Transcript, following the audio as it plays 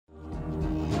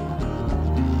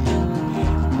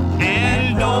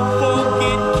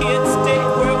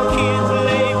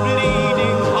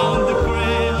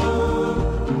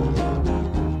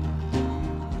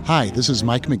Hi, this is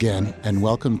Mike McGinn, and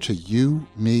welcome to You,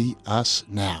 Me, Us,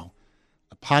 Now,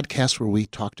 a podcast where we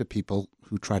talk to people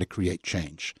who try to create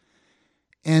change.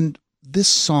 And this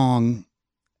song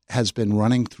has been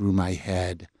running through my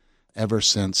head ever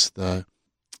since the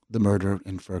murder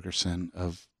in Ferguson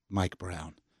of Mike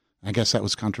Brown. I guess that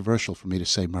was controversial for me to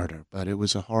say murder, but it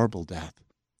was a horrible death.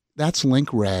 That's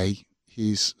Link Wray.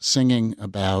 He's singing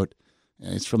about,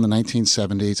 it's from the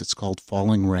 1970s. It's called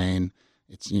Falling Rain.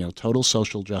 It's, total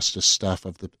social justice stuff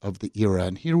of the era.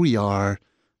 And here we are,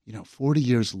 40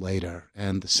 years later,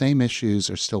 and the same issues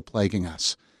are still plaguing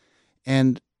us.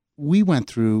 And we went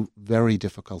through very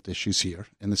difficult issues here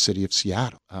in the city of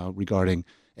Seattle regarding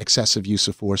excessive use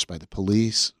of force by the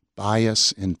police,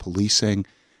 bias in policing.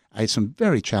 I had some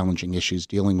very challenging issues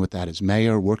dealing with that as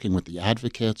mayor, working with the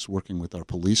advocates, working with our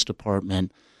police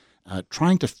department,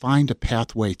 trying to find a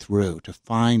pathway through, to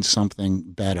find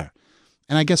something better.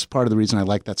 And I guess part of the reason I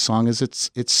like that song is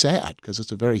it's sad, because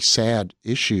it's a very sad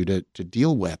issue to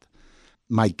deal with.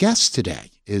 My guest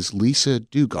today is Lisa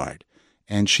Daugaard,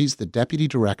 and she's the deputy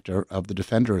director of the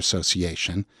Defender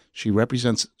Association.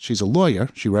 She's a lawyer.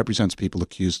 She represents people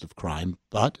accused of crime,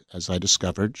 but as I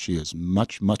discovered, she is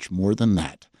much, much more than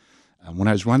that. When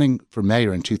I was running for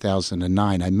mayor in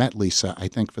 2009, I met Lisa, I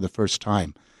think, for the first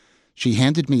time. She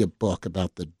handed me a book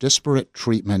about the disparate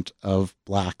treatment of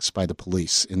blacks by the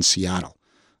police in Seattle.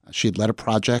 She had led a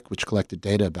project which collected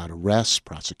data about arrests,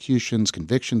 prosecutions,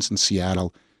 convictions in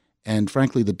Seattle, and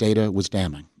frankly, the data was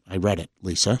damning. I read it,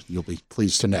 Lisa. You'll be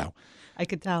pleased to know. I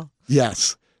could tell.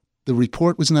 Yes. The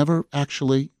report was never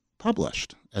actually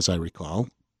published, as I recall,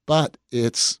 but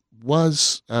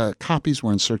copies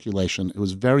were in circulation. It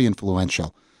was very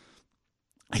influential.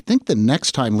 I think the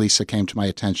next time Lisa came to my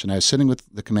attention, I was sitting with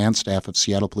the command staff of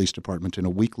Seattle Police Department in a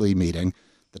weekly meeting.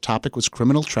 The topic was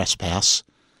criminal trespass,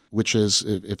 which is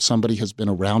if somebody has been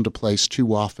around a place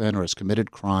too often or has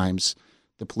committed crimes,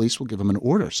 the police will give them an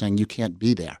order saying you can't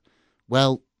be there.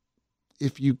 Well,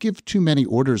 if you give too many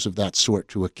orders of that sort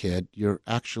to a kid, you're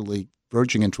actually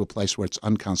verging into a place where it's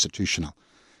unconstitutional.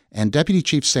 And Deputy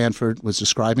Chief Sanford was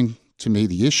describing to me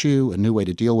the issue, a new way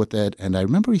to deal with it, and I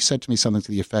remember he said to me something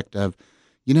to the effect of,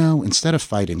 instead of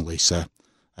fighting Lisa,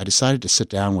 I decided to sit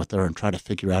down with her and try to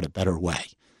figure out a better way.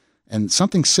 And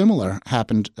something similar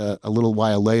happened a little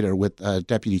while later with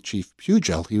Deputy Chief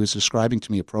Pugel. He was describing to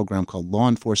me a program called Law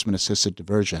Enforcement Assisted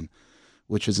Diversion,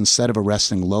 which is instead of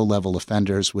arresting low-level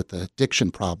offenders with addiction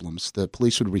problems, the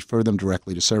police would refer them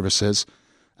directly to services.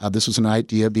 This was an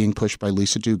idea being pushed by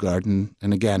Lisa Daugaard.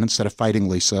 And again, instead of fighting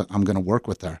Lisa, I'm going to work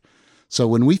with her. So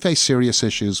when we face serious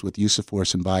issues with use of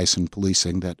force and bias in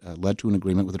policing that led to an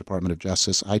agreement with the Department of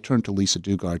Justice, I turned to Lisa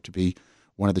Daugaard to be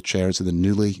one of the chairs of the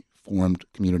newly formed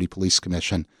Community Police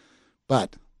Commission.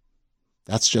 But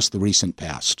that's just the recent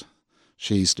past.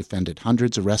 She's defended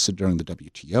hundreds arrested during the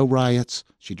WTO riots.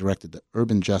 She directed the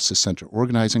Urban Justice Center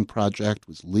Organizing Project,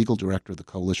 was legal director of the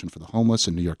Coalition for the Homeless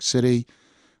in New York City,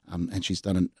 and she's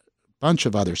done a bunch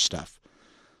of other stuff.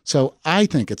 So I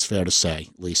think it's fair to say,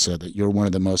 Lisa, that you're one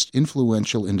of the most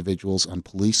influential individuals on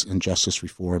police and justice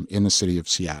reform in the city of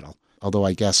Seattle. Although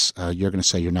I guess you're going to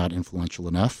say you're not influential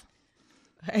enough.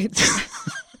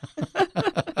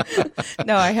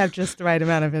 No, I have just the right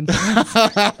amount of influence.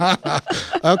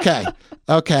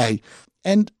 Okay.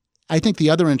 And I think the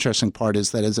other interesting part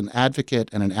is that as an advocate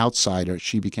and an outsider,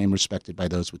 she became respected by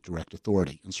those with direct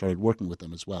authority and started working with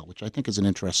them as well, which I think is an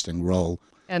interesting role.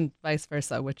 And vice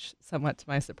versa, which somewhat to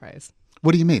my surprise.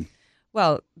 What do you mean?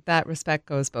 Well, that respect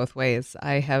goes both ways.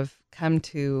 I have come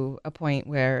to a point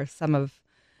where some of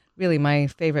really my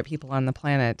favorite people on the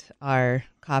planet are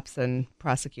cops and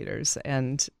prosecutors.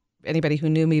 And anybody who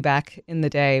knew me back in the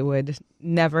day would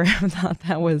never have thought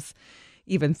that was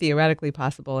even theoretically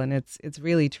possible. And it's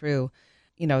really true.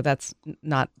 That's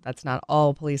not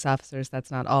all police officers.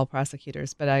 That's not all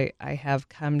prosecutors. But I have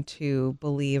come to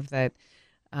believe that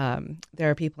there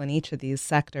are people in each of these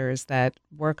sectors that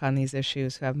work on these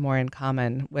issues who have more in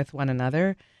common with one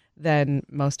another than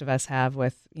most of us have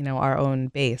with, our own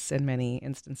base in many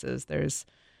instances. There's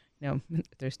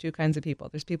two kinds of people.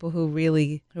 There's people who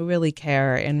really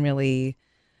care and really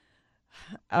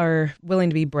are willing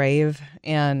to be brave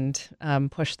and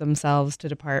push themselves to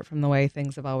depart from the way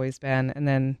things have always been. And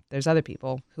then there's other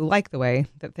people who like the way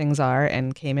that things are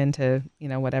and came into,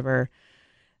 whatever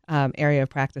area of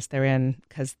practice they're in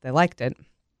because they liked it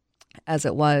as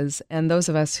it was. And those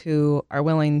of us who are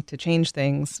willing to change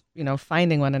things,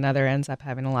 finding one another ends up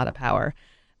having a lot of power.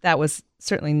 That was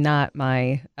certainly not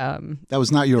my... that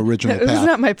was not your original path. It was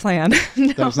not my plan.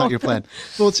 No. That was not your plan.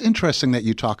 Well, it's interesting that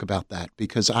you talk about that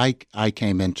because I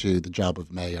came into the job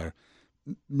of mayor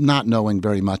not knowing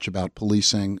very much about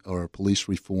policing or police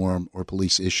reform or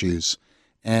police issues,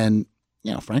 and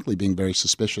frankly, being very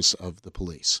suspicious of the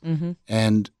police. Mm-hmm.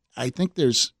 And I think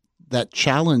there's that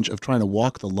challenge of trying to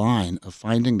walk the line of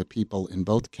finding the people in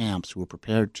both camps who are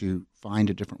prepared to find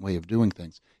a different way of doing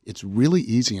things. It's really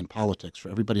easy in politics for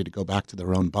everybody to go back to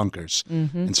their own bunkers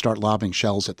and start lobbing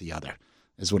shells at the other,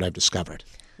 is what I've discovered.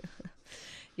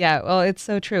 Yeah, well, it's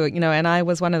so true. And I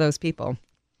was one of those people.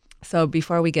 So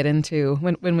before we get into,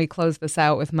 when we close this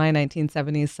out with my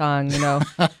 1970s song,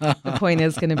 the point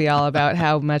is going to be all about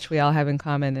how much we all have in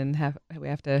common and we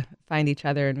have to find each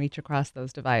other and reach across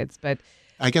those divides. But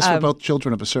I guess we're both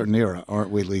children of a certain era,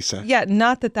 aren't we, Lisa? Yeah,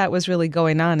 not that was really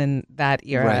going on in that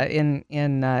era Right.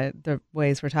 in the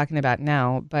ways we're talking about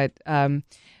now. But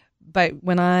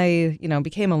when I,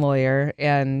 became a lawyer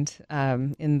and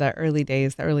in the early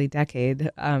days, the early decade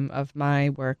of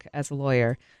my work as a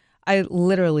lawyer, I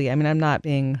literally, I'm not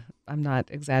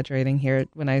exaggerating here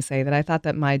when I say that I thought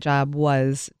that my job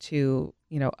was to,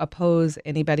 oppose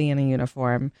anybody in a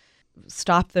uniform,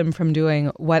 stop them from doing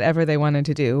whatever they wanted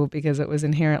to do because it was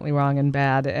inherently wrong and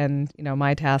bad. And,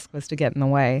 my task was to get in the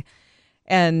way.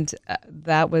 And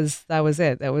that was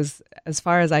it. That was as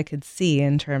far as I could see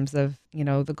in terms of,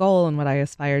 the goal and what I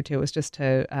aspired to was just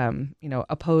to,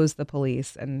 oppose the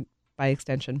police and by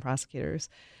extension prosecutors.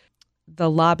 The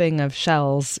lobbing of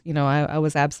shells, I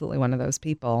was absolutely one of those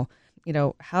people.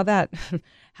 How that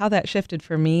shifted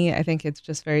for me, I think it's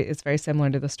very similar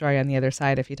to the story on the other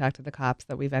side. If you talk to the cops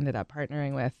that we've ended up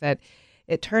partnering with, that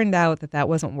it turned out that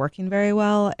wasn't working very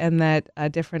well, and that a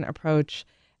different approach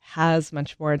has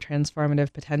much more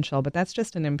transformative potential. But that's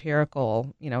just an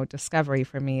empirical, discovery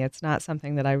for me. It's not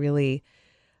something that I really.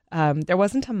 There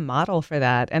wasn't a model for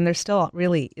that, and there still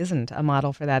really isn't a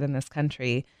model for that in this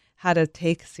country. How to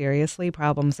take seriously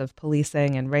problems of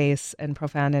policing and race and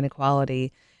profound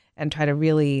inequality and try to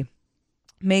really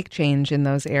make change in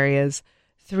those areas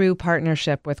through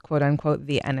partnership with, quote unquote,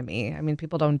 the enemy.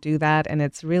 People don't do that, and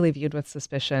it's really viewed with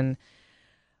suspicion.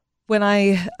 When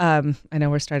I know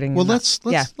we're starting. Well, let's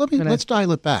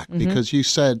dial it back because you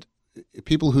said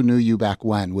people who knew you back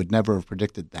when would never have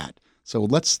predicted that. So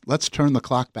let's turn the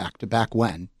clock back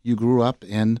when. You grew up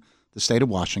in the state of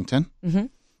Washington. Mm-hmm.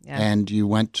 Yeah. And you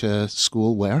went to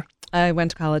school where? I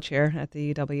went to college here at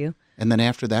the UW. And then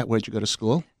after that, where'd you go to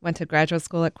school? Went to graduate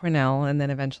school at Cornell and then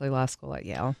eventually law school at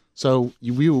Yale. So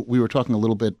we were talking a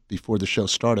little bit before the show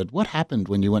started. What happened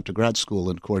when you went to grad school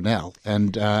in Cornell?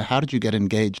 And how did you get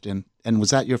engaged in? And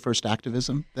was that your first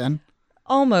activism then?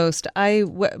 Almost.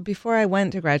 Before I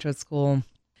went to graduate school,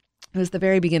 it was the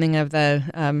very beginning of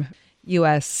the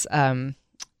U.S.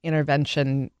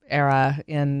 Intervention era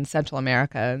in Central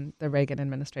America. The Reagan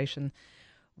administration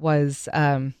was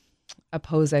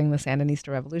opposing the Sandinista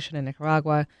revolution in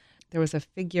Nicaragua. There was a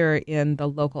figure in the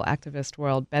local activist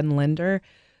world, Ben Linder,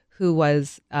 who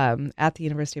was at the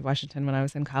University of Washington when I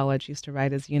was in college, used to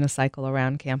ride his unicycle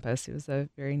around campus. He was a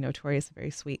very notorious, very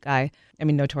sweet guy.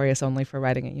 Notorious only for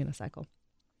riding a unicycle.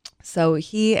 So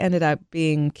he ended up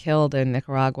being killed in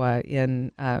Nicaragua.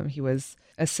 He was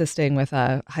assisting with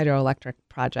a hydroelectric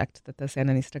project that the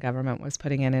Sandinista government was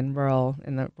putting in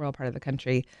the rural part of the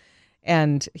country.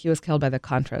 And he was killed by the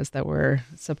Contras that were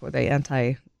the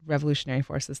anti-revolutionary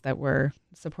forces that were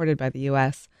supported by the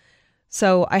U.S.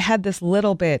 So I had this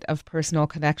little bit of personal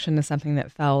connection to something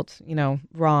that felt,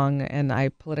 wrong, and I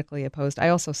politically opposed. I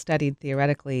also studied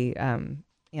theoretically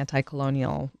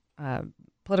anti-colonial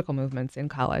political movements in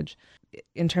college.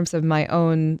 In terms of my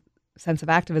own sense of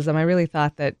activism, I really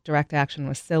thought that direct action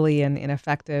was silly and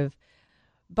ineffective.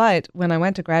 But when I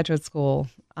went to graduate school,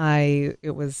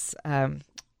 it was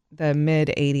the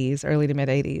mid-'80s, early to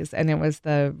mid-'80s, and it was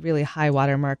the really high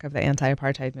watermark of the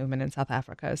anti-apartheid movement in South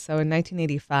Africa. So in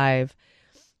 1985,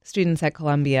 students at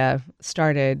Columbia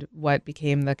started what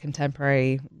became the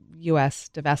contemporary U.S.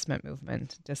 divestment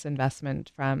movement, disinvestment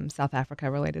from South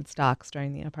Africa-related stocks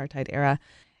during the apartheid era.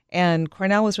 And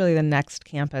Cornell was really the next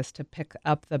campus to pick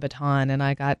up the baton, and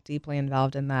I got deeply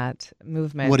involved in that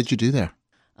movement. What did you do there?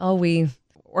 Oh, we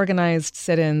organized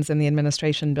sit-ins in the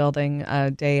administration building,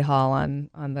 a day hall on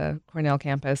the Cornell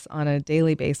campus on a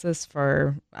daily basis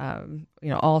for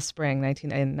all spring in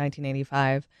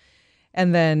 1985.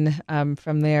 And then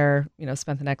from there,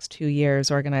 spent the next 2 years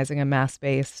organizing a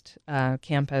mass-based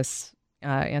campus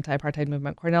anti-apartheid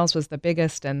movement. Cornell's was the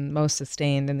biggest and most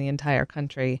sustained in the entire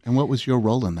country. And what was your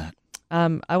role in that?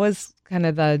 I was kind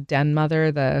of the den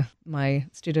mother. I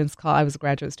was a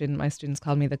graduate student. My students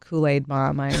called me the Kool-Aid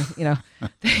mom.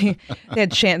 They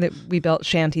we built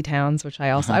shanty towns, which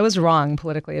I was wrong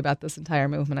politically about this entire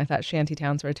movement. I thought shanty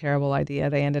towns were a terrible idea.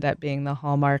 They ended up being the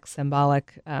hallmark,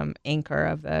 symbolic anchor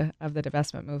of the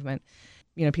divestment movement.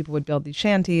 People would build these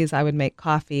shanties. I would make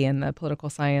coffee in the political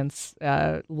science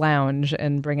lounge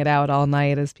and bring it out all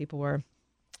night as people were,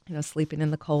 sleeping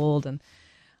in the cold. And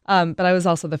but I was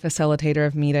also the facilitator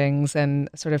of meetings and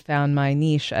sort of found my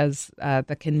niche as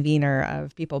the convener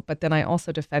of people. But then I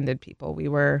also defended people. We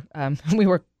were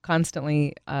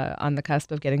constantly on the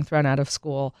cusp of getting thrown out of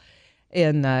school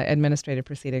in administrative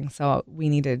proceedings. So we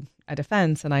needed a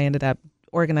defense, and I ended up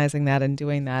organizing that and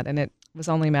doing that. And it was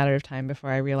only a matter of time before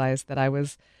I realized that I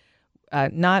was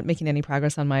not making any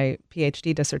progress on my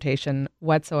PhD dissertation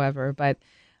whatsoever, but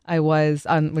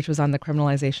which was on the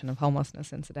criminalization of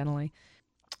homelessness, incidentally.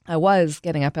 I was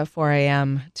getting up at 4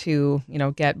 a.m. to,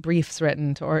 get briefs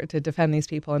written to defend these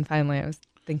people. And finally I was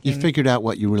thinking... You figured out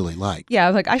what you really like. Yeah, I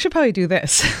was like, I should probably do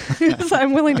this. So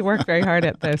I'm willing to work very hard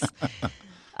at this.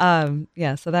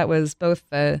 So that was both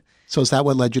the... So is that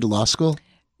what led you to law school?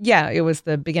 Yeah, it was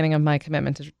the beginning of my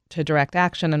commitment to direct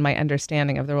action and my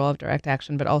understanding of the role of direct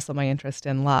action, but also my interest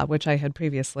in law, which I had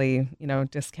previously,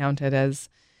 discounted as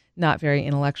not very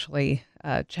intellectually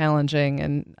challenging.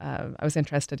 And I was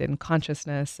interested in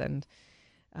consciousness and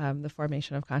the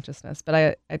formation of consciousness.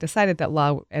 But I decided that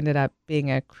law ended up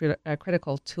being a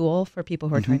critical tool for people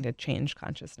who are trying to change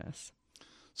consciousness.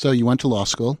 So you went to law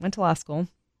school? Went to law school.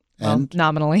 And well,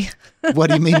 nominally.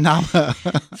 What do you mean nominally?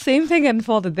 Same thing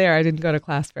unfolded there. I didn't go to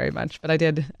class very much, but I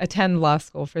did attend law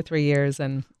school for 3 years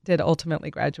and did ultimately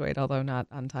graduate, although not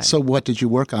on time. So what did you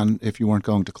work on if you weren't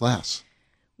going to class?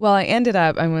 Well, I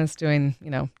was doing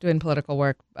political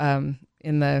work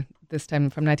this time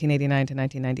from 1989 to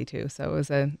 1992. So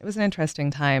it was an interesting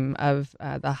time of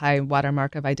the high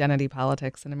watermark of identity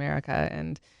politics in America,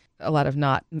 and a lot of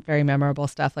not very memorable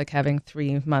stuff, like having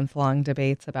 3-month-long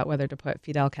debates about whether to put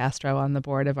Fidel Castro on the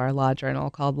board of our law journal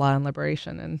called Law and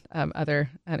Liberation, and other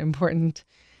important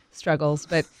struggles.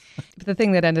 But the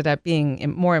thing that ended up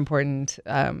being more important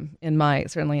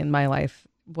certainly in my life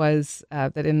was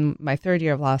that in my third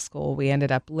year of law school, we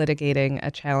ended up litigating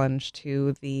a challenge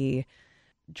to the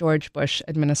George Bush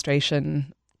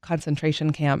administration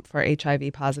concentration camp for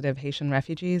HIV-positive Haitian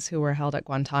refugees who were held at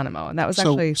Guantanamo. And that was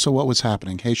So what was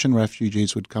happening? Haitian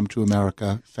refugees would come to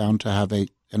America, found to have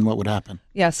and what would happen?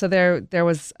 Yeah, so there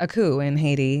was a coup in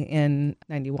Haiti in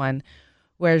 91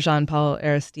 where Jean-Paul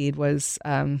Aristide was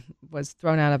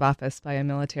thrown out of office by a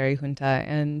military junta,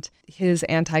 and his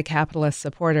anti-capitalist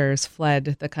supporters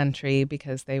fled the country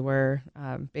because they were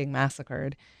being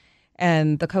massacred.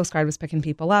 And the Coast Guard was picking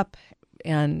people up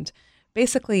and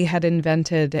basically had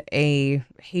invented a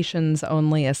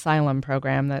Haitians-only asylum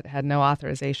program that had no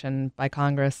authorization by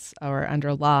Congress or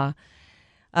under law.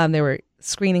 They were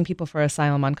screening people for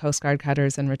asylum on Coast Guard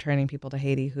cutters and returning people to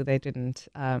Haiti who they didn't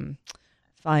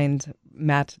find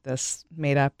met this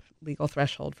made-up legal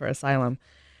threshold for asylum.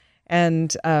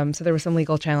 And so there were some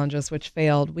legal challenges which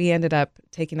failed. We ended up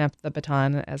taking up the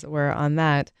baton, as it were, on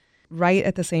that right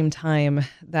at the same time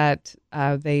that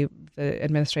the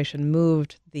administration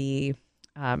moved the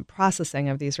processing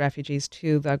of these refugees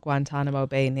to the Guantanamo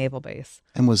Bay Naval Base.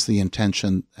 And was the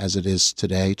intention, as it is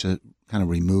today, to kind of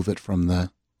remove it from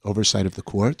the oversight of the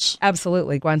courts?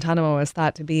 Absolutely. Guantanamo was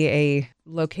thought to be a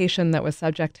location that was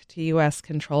subject to U.S.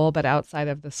 control, but outside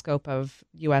of the scope of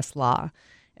U.S. law.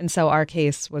 And so our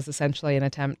case was essentially an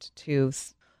attempt to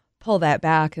pull that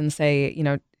back and say,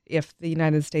 if the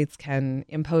United States can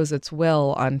impose its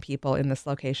will on people in this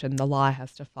location, the law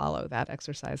has to follow that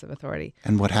exercise of authority.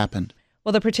 And what happened?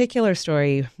 Well, the particular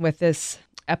story with this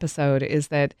episode is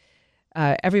that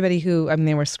everybody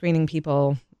they were screening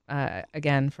people,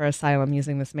 again, for asylum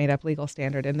using this made-up legal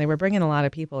standard, and they were bringing a lot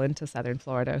of people into southern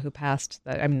Florida who passed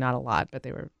not a lot, but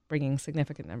they were bringing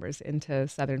significant numbers into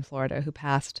southern Florida who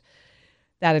passed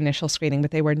that initial screening,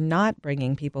 but they were not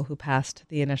bringing people who passed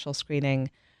the initial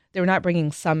screening. They were not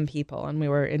bringing some people, and we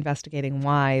were investigating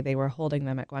why they were holding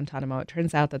them at Guantanamo. It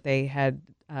turns out that they had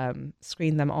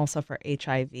screened them also for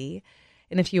HIV.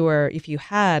 And if you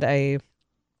had a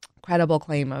credible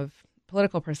claim of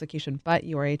political persecution, but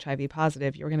you were HIV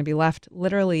positive, you were going to be left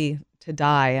literally to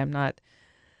die. I'm not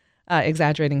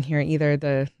exaggerating here either.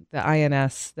 The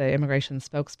INS, the immigration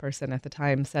spokesperson at the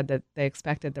time, said that they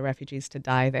expected the refugees to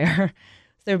die there.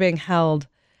 So they were being held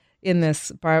in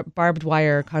this barbed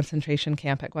wire concentration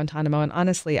camp at Guantanamo. And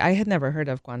honestly, I had never heard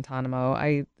of Guantanamo.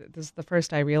 This is the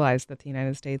first I realized that the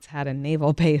United States had a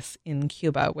naval base in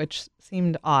Cuba, which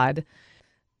seemed odd.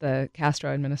 the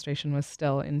Castro administration was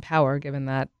still in power, given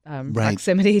that Right.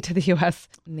 proximity to the U.S.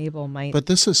 naval might. But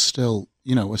this is still,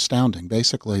 astounding,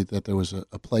 basically, that there was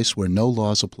a place where no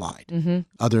laws applied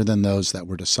other than those that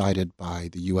were decided by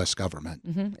the U.S. government,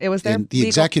 It was their in the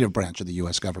executive branch of the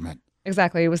U.S. government.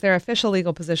 Exactly. It was their official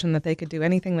legal position that they could do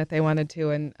anything that they wanted to.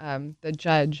 And the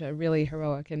judge, a really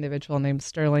heroic individual named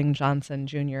Sterling Johnson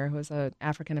Jr., who was an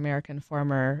African-American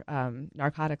former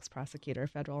narcotics prosecutor,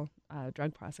 federal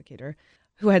drug prosecutor,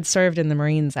 who had served in the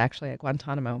Marines, actually, at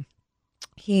Guantanamo.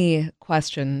 He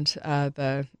questioned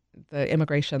the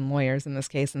immigration lawyers in this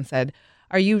case and said,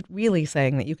 "Are you really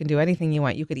saying that you can do anything you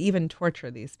want? You could even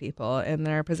torture these people?" And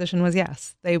their position was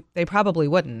yes. They probably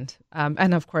wouldn't.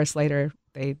 And of course, later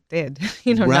they did.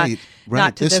 Right.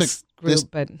 Not to this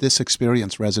group, but this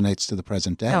experience resonates to the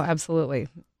present day. no, absolutely.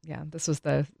 Yeah, this was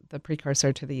the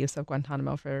precursor to the use of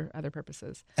Guantanamo for other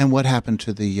purposes. And what happened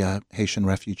to the Haitian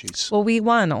refugees? Well, we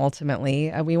won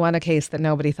ultimately. We won a case that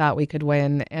nobody thought we could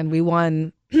win, and we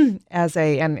won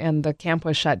and the camp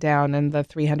was shut down, and the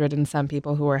 300 and some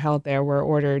people who were held there were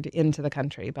ordered into the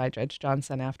country by Judge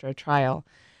Johnson after a trial.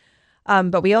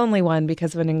 But we only won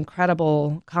because of an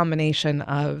incredible combination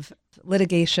of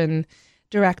litigation,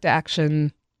 direct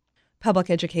action, public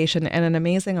education, and an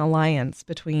amazing alliance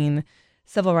between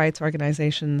civil rights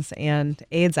organizations and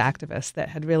AIDS activists that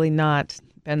had really not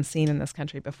been seen in this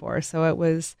country before. So it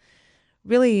was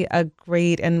really a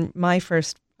great, and my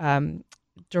first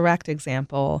direct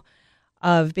example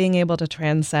of being able to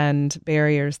transcend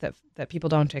barriers that people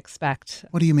don't expect.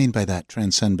 What do you mean by that,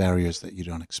 transcend barriers that you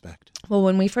don't expect? Well,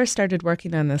 when we first started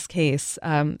working on this case,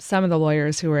 some of the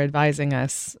lawyers who were advising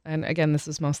us, and again, this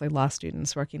was mostly law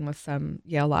students working with some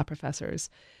Yale law professors,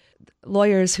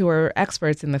 lawyers who were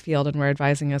experts in the field and were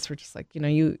advising us were just like,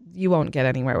 you won't get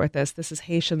anywhere with this. This is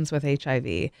Haitians with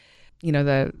HIV.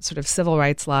 The sort of civil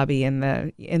rights lobby in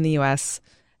the U.S.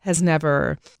 has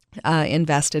never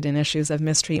invested in issues of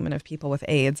mistreatment of people with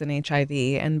AIDS and HIV.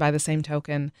 And by the same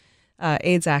token,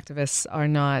 AIDS activists are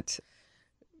not,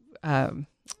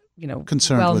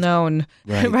 Concerned well with- known,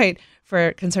 Right. right,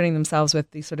 for concerning themselves with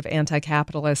these sort of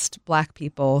anti-capitalist Black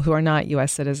people who are not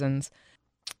U.S. citizens.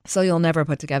 So you'll never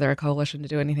put together a coalition to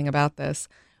do anything about this.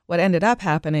 What ended up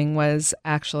happening was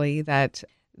actually that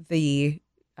the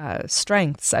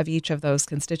strengths of each of those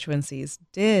constituencies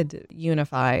did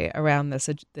unify around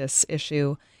this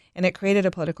issue, and it created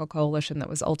a political coalition that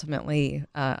was ultimately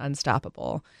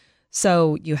unstoppable.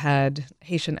 So you had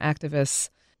Haitian activists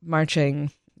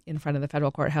marching in front of the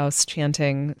federal courthouse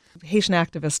Haitian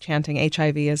activists chanting,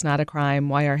 "HIV is not a crime,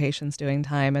 why are Haitians doing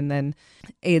time?" And then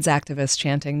AIDS activists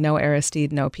chanting, "No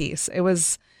Aristide, no peace." It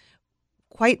was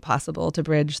quite possible to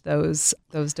bridge those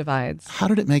divides. How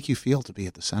did it make you feel to be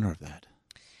at the center of that?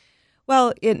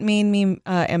 Well, it made me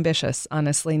ambitious,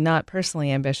 honestly, not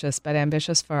personally ambitious, but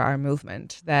ambitious for our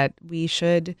movement, that we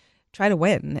should try to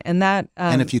win. And that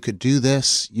And if you could do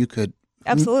this, you could...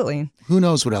 absolutely. Who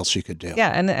knows what else you could do? Yeah,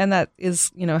 and that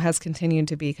is, has continued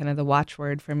to be kind of the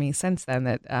watchword for me since then,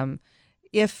 that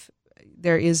if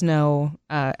there is no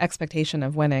expectation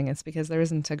of winning, it's because there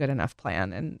isn't a good enough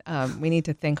plan. And we need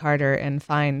to think harder and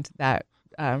find that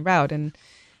route. And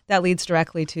that leads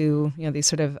directly to, these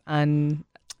sort of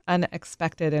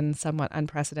unexpected and somewhat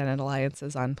unprecedented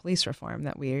alliances on police reform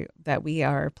that we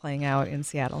are playing out in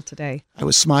Seattle today. I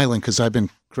was smiling because I've been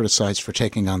criticized for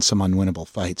taking on some unwinnable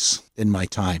fights in my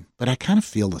time, but I kind of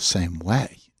feel the same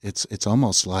way. It's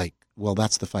almost like, well,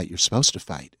 that's the fight you're supposed to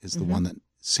fight, is the one that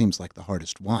seems like the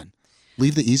hardest one.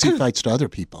 Leave the easy fights to other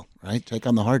people, right? Take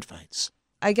on the hard fights.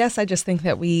 I guess I just think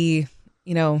that we,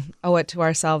 owe it to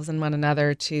ourselves and one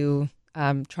another to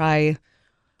try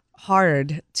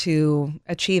hard to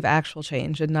achieve actual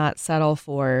change and not settle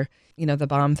for, the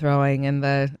bomb throwing and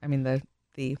the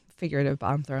figurative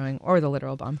bomb throwing or the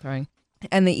literal bomb throwing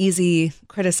and the easy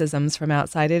criticisms from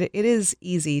outside. It is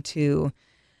easy to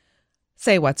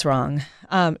say what's wrong.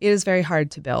 It is very hard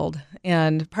to build,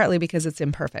 and partly because it's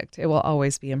imperfect. It will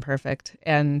always be imperfect.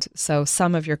 And so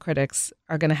some of your critics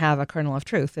are going to have a kernel of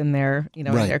truth in their, in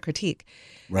their critique.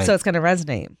 Right. So it's going to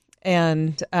resonate.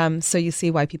 And so you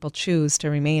see why people choose to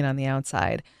remain on the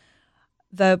outside.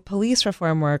 The police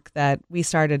reform work that we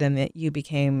started and that you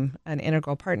became an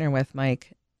integral partner with,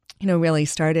 Mike, really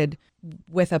started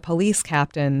with a police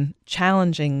captain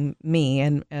challenging me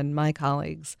and my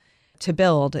colleagues to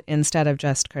build instead of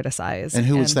just criticize. And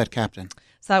who was that captain?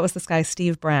 So that was this guy,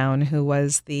 Steve Brown, who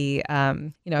was the,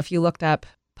 if you looked up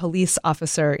police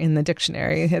officer in the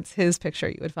dictionary, it's his picture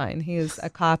you would find. He is a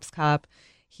cop's cop.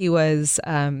 He was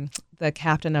the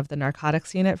captain of the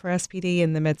narcotics unit for SPD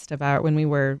in the midst of when we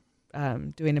were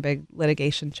doing a big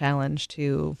litigation challenge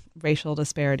to racial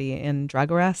disparity in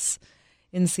drug arrests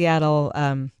in Seattle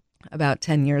about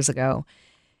 10 years ago.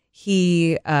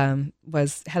 He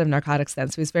was head of narcotics then,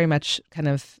 so he was very much kind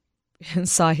of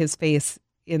saw his face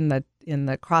in the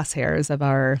crosshairs of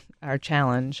our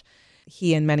challenge.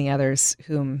 He and many others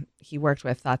whom he worked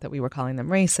with thought that we were calling them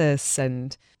racists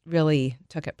and really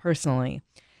took it personally.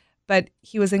 But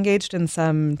he was engaged in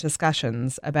some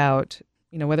discussions about,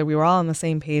 whether we were all on the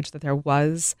same page that there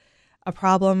was a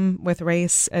problem with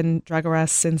race and drug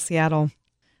arrests in Seattle.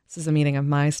 This is a meeting of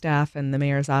my staff and the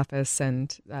mayor's office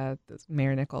and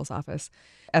Mayor Nichols' office,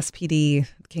 SPD,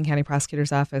 King County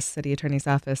Prosecutor's Office, City Attorney's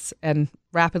Office, and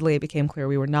rapidly it became clear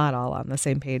we were not all on the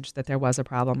same page that there was a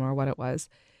problem or what it was.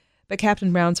 But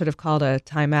Captain Brown sort of called a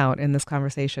timeout in this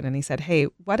conversation, and he said, hey,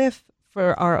 what if,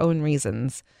 for our own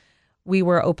reasons, we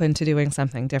were open to doing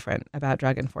something different about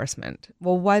drug enforcement?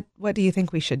 Well, what do you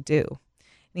think we should do?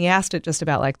 And he asked it just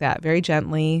about like that, very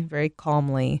gently, very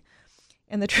calmly.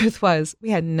 And the truth was, we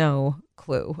had no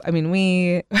clue. I mean,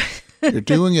 You're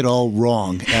doing it all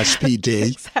wrong,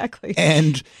 SPD. Exactly.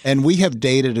 And we have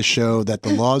data to show that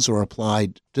the laws are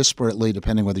applied disparately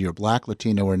depending whether you're Black,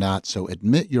 Latino, or not. So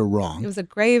admit you're wrong. It was a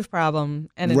grave problem,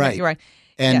 and admit you're wrong.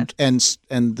 And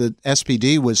the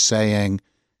SPD was saying,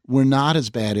 we're not as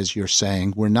bad as you're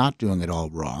saying. We're not doing it all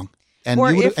wrong. And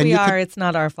it's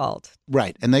not our fault.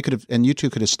 Right. And they could have, and you two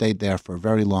could have stayed there for a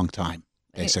very long time,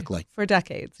 basically. For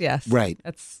decades, yes. Right.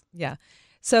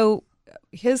 So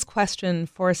his question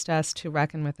forced us to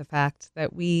reckon with the fact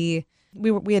that we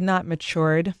had not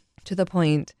matured to the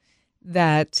point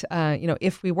that,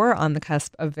 if we were on the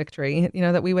cusp of victory,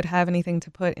 that we would have anything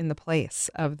to put in the place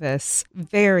of this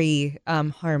very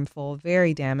harmful,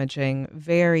 very damaging,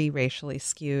 very racially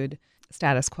skewed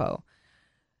status quo.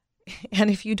 And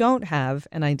if you don't have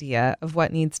an idea of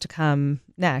what needs to come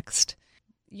next,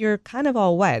 you're kind of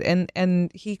all wet.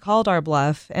 And he called our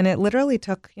bluff, and it literally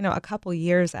took, a couple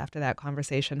years after that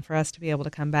conversation for us to be able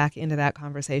to come back into that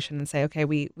conversation and say, okay,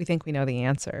 we think we know the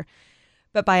answer.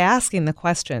 But by asking the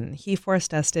question, he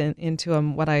forced us into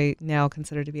what I now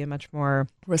consider to be a much more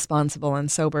responsible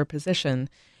and sober position,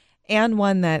 and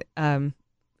one that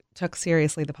took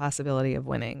seriously the possibility of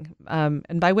winning.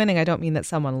 And by winning, I don't mean that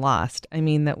someone lost. I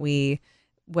mean that we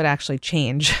would actually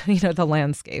change, the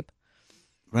landscape.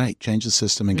 Right. Change the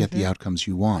system and get the outcomes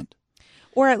you want.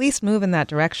 Or at least move in that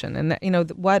direction. And,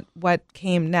 what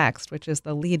came next, which is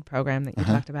the LEAD program that you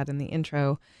talked about in the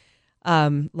intro,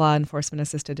 law enforcement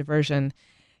assisted diversion.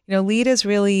 LEAD is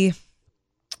really,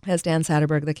 as Dan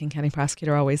Satterberg, the King County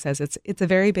prosecutor, always says, it's a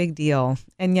very big deal,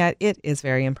 and yet it is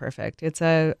very imperfect. It's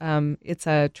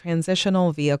a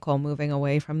transitional vehicle moving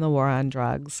away from the war on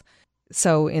drugs.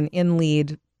 So in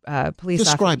LEAD, police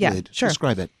describe officers, LEAD. Sure.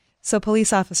 Describe it. So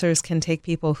police officers can take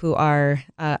people who are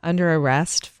under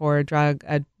arrest for a drug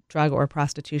or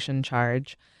prostitution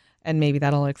charge, and maybe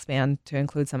that'll expand to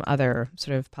include some other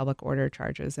sort of public order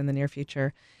charges in the near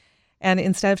future. And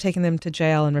instead of taking them to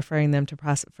jail and referring them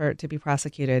to be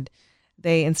prosecuted,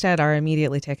 they instead are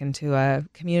immediately taken to a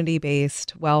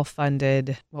community-based,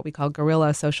 well-funded, what we call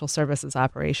guerrilla social services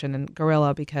operation. And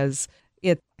guerrilla because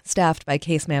it's staffed by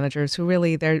case managers who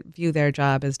really view their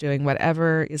job as doing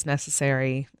whatever is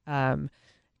necessary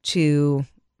to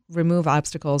remove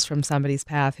obstacles from somebody's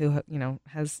path who,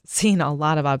 has seen a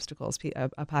lot of obstacles,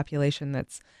 a population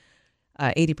that's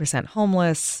 80%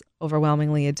 homeless,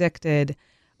 overwhelmingly addicted,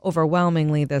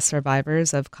 overwhelmingly the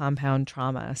survivors of compound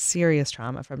trauma, serious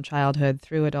trauma from childhood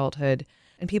through adulthood,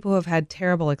 and people who have had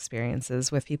terrible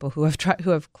experiences with people who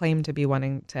have claimed to be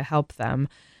wanting to help them,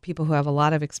 people who have a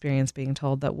lot of experience being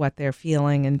told that what they're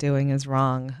feeling and doing is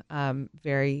wrong,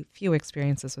 very few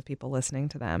experiences with people listening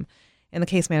to them. And the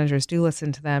case managers do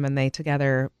listen to them, and they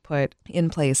together put in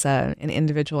place an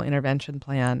individual intervention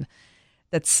plan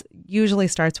that's usually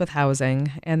starts with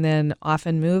housing and then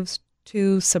often moves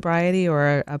to sobriety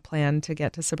or a plan to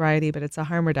get to sobriety, but it's a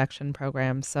harm reduction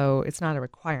program. So it's not a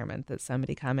requirement that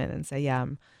somebody come in and say, yeah,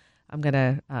 I'm going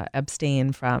to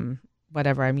abstain from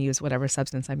whatever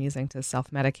substance I'm using to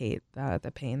self-medicate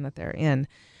the pain that they're in.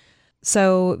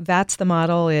 So that's the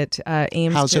model. It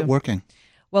aims How's it working?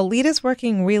 Well, LEAD is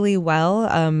working really well.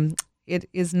 It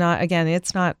is not, again,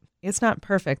 it's not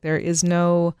perfect. There is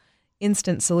no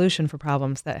instant solution for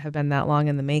problems that have been that long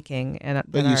in the making.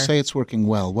 But you say it's working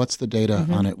well. What's the data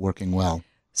on it working well?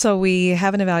 So we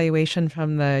have an evaluation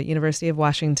from the University of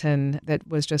Washington that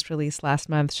was just released last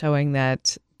month showing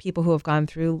that people who have gone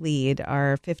through LEAD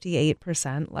are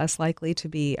 58% less likely to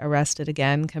be arrested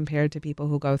again compared to people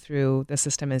who go through the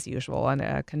system as usual and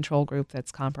a control group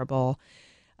that's comparable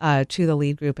to the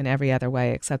LEAD group in every other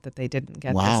way, except that they didn't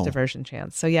get this diversion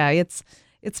chance. So yeah,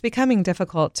 it's becoming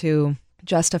difficult to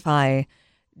justify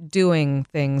doing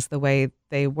things the way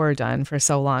they were done for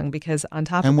so long. Because on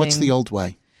top And of what's being, the old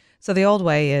way? so the old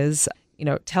way is,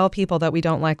 tell people that we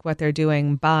don't like what they're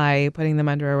doing by putting them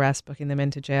under arrest, booking them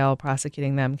into jail,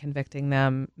 prosecuting them, convicting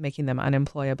them, making them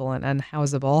unemployable and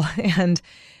unhousable, and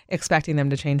expecting them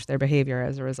to change their behavior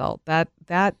as a result. That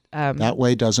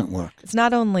way doesn't work. It's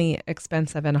not only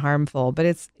expensive and harmful, but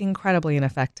it's incredibly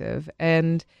ineffective.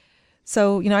 And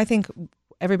so, I think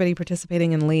everybody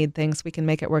participating in LEAD thinks we can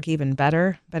make it work even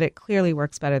better, but it clearly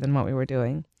works better than what we were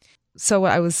doing. So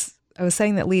I was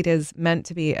saying that LEAD is meant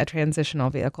to be a transitional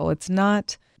vehicle. It's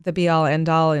not the be-all,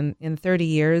 end-all. In 30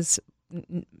 years,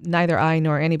 neither I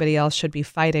nor anybody else should be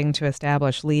fighting to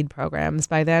establish LEAD programs.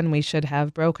 By then, we should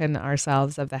have broken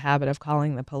ourselves of the habit of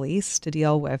calling the police to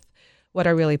deal with what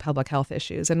are really public health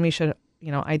issues. And we should,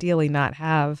 ideally not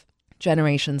have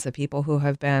generations of people who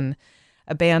have been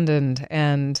abandoned,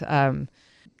 and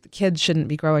kids shouldn't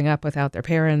be growing up without their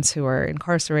parents who are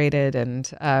incarcerated,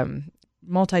 and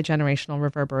multi-generational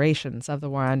reverberations of the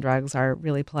war on drugs are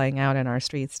really playing out in our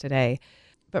streets today.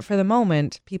 But for the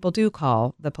moment, people do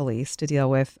call the police to deal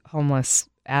with homeless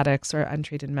addicts or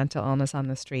untreated mental illness on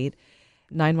the street.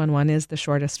 911 is the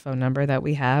shortest phone number that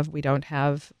we have. We don't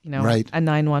have, Right. a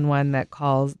 911 that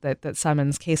calls, that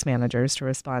summons case managers to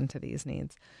respond to these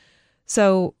needs.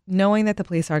 So knowing that the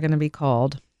police are going to be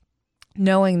called,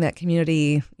 knowing that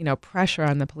community, pressure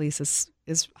on the police is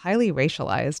highly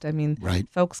racialized. I mean, Right.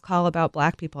 folks call about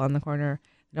black people on the corner.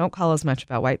 They don't call as much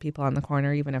about white people on the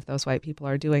corner, even if those white people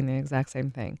are doing the exact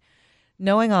same thing.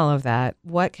 Knowing all of that,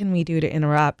 what can we do to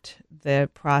interrupt the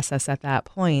process at that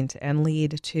point and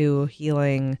lead to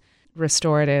healing,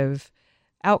 restorative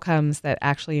outcomes that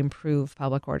actually improve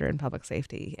public order and public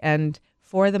safety? And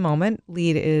for the moment,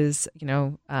 LEAD is,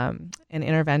 an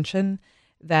intervention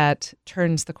that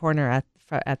turns the corner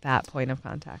at that point of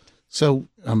contact. So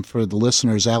for the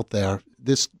listeners out there,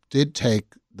 this did take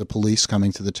the police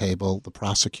coming to the table, the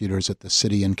prosecutors at the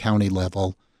city and county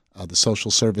level, the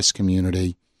social service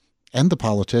community, and the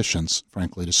politicians,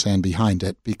 frankly, to stand behind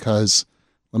it. Because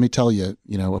let me tell you,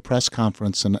 a press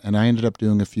conference, and I ended up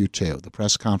doing a few too, the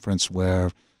press conference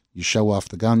where you show off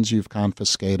the guns you've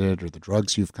confiscated or the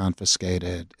drugs you've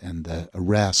confiscated and the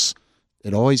arrests,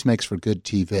 it always makes for good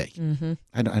TV. Mm-hmm.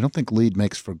 I don't think LEAD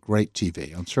makes for great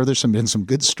TV. I'm sure there's been some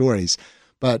good stories,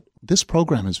 but this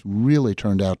program has really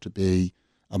turned out to be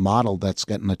a model that's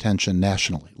getting attention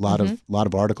nationally. A lot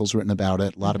of articles written about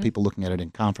it, a lot of people looking at it in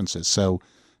conferences. So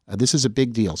this is a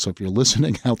big deal. So if you're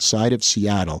listening outside of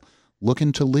Seattle, look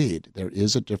into LEAD. There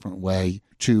is a different way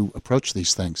to approach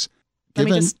these things. Let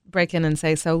me just break in and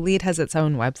say, so LEAD has its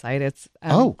own website. It's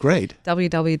great.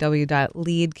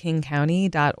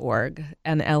 www.leadkingcounty.org,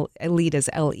 and LEAD is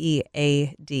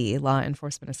LEAD, Law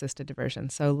Enforcement Assisted Diversion.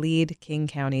 So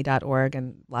leadkingcounty.org,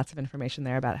 and lots of information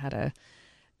there about how to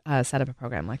set up a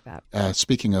program like that.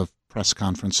 Speaking of press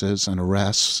conferences and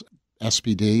arrests,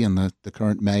 SPD and the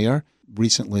current mayor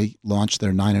recently launched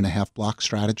their 9.5 block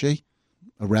strategy,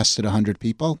 arrested 100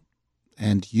 people,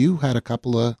 and you had a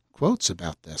couple of quotes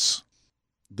about this.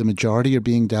 The majority are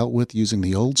being dealt with using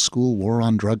the old school war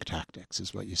on drug tactics,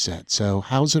 is what you said. So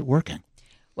how's it working?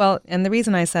 Well, and the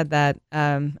reason I said that,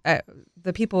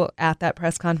 the people at that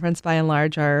press conference, by and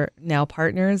large, are now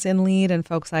partners in LEAD and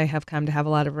folks I have come to have a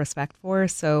lot of respect for.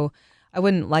 So I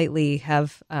wouldn't lightly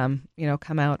have,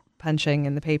 come out punching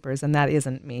in the papers. And that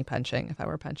isn't me punching. If I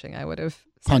were punching, I would have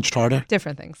punched harder.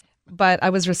 Different things. But I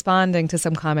was responding to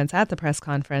some comments at the press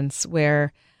conference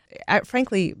where,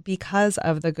 frankly, because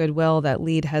of the goodwill that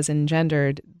LEAD has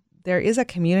engendered, there is a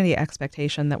community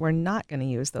expectation that we're not going to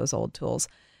use those old tools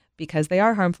because they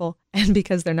are harmful and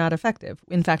because they're not effective.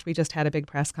 In fact, we just had a big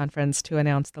press conference to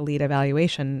announce the LEAD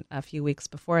evaluation a few weeks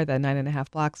before the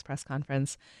 9.5 blocks press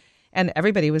conference. And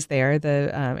everybody was there,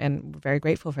 and we're very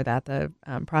grateful for that. The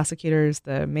prosecutors,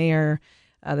 the mayor,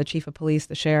 the chief of police,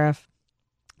 the sheriff.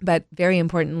 But very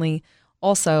importantly,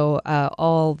 also,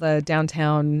 all the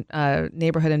downtown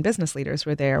neighborhood and business leaders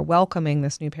were there welcoming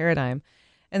this new paradigm.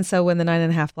 And so when the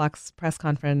 9.5 blocks press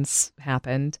conference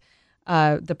happened,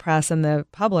 the press and the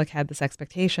public had this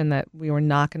expectation that we were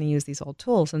not going to use these old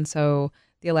tools. And so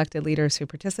the elected leaders who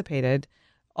participated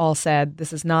all said,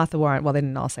 this is not the war on, well, they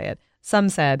didn't all say it. Some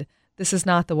said, this is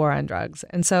not the war on drugs.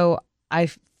 And so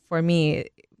for me,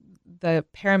 the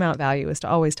paramount value is to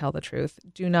always tell the truth.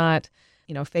 Do not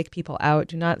fake people out.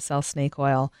 Do not sell snake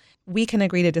oil. We can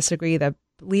agree to disagree. The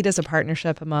LEAD is a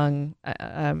partnership among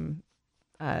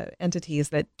entities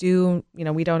that do,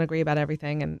 we don't agree about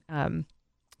everything. And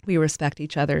we respect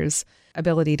each other's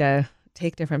ability to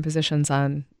take different positions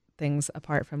on things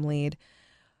apart from LEAD.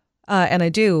 And I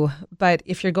do. But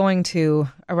if you're going to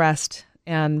arrest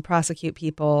and prosecute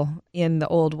people in the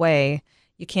old way,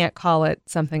 you can't call it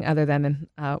something other than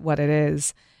what it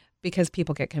is, because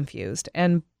people get confused.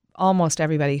 And almost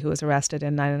everybody who was arrested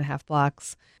in 9.5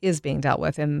 blocks is being dealt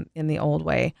with in the old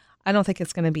way. I don't think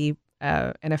it's going to be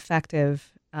an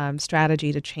effective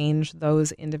strategy to change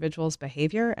those individuals'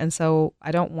 behavior. And so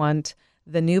I don't want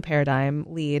the new paradigm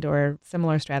lead or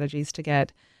similar strategies to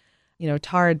get,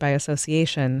 tarred by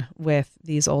association with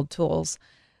these old tools.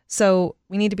 So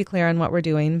we need to be clear on what we're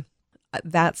doing.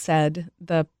 That said,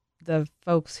 the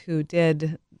folks who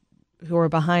were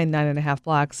behind 9.5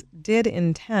 blocks did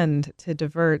intend to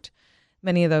divert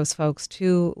many of those folks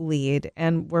to lead,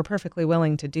 and were perfectly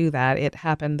willing to do that. It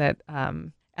happened that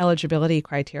eligibility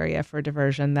criteria for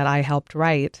diversion that I helped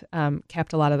write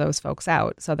kept a lot of those folks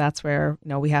out. So that's where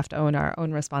we have to own our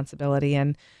own responsibility,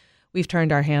 and we've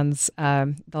turned our hands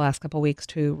the last couple of weeks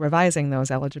to revising those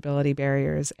eligibility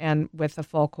barriers, and with the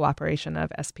full cooperation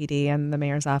of SPD and the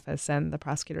mayor's office and the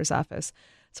prosecutor's office.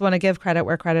 So I want to give credit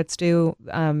where credit's due.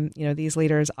 These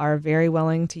leaders are very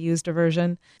willing to use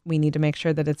diversion. We need to make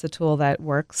sure that it's a tool that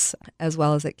works as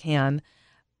well as it can.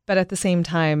 But at the same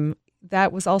time,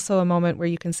 that was also a moment where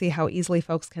you can see how easily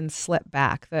folks can slip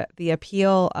back. The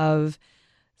appeal of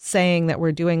saying that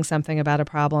we're doing something about a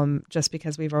problem just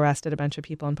because we've arrested a bunch of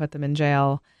people and put them in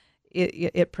jail,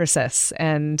 it persists.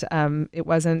 And it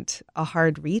wasn't a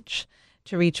hard reach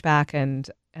to reach back and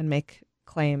make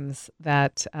claims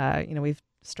that we've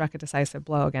struck a decisive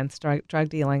blow against drug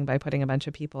dealing by putting a bunch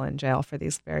of people in jail for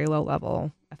these very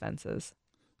low-level offenses.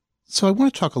 So I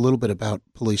want to talk a little bit about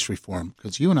police reform,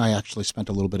 because you and I actually spent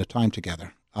a little bit of time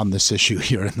together on this issue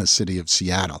here in the city of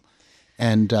Seattle.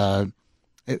 And I'm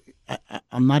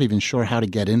not even sure how to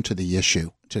get into the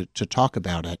issue to talk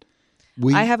about it.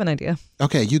 I have an idea.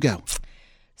 Okay, you go.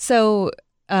 So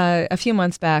a few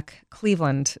months back,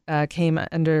 Cleveland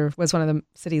was one of the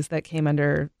cities that came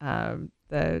under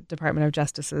the Department of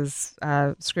Justice's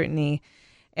scrutiny,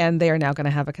 and they are now going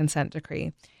to have a consent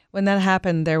decree. When that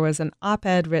happened, there was an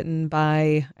op-ed written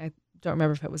by, I don't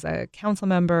remember if it was a council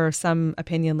member or some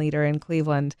opinion leader in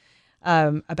Cleveland,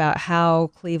 about how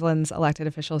Cleveland's elected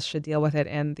officials should deal with it.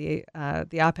 And the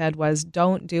op-ed was,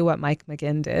 "Don't do what Mike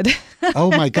McGinn did." Oh,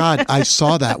 my God. I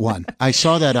saw that one. I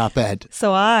saw that op-ed.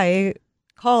 So I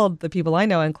called the people I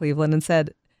know in Cleveland and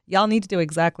said, y'all need to do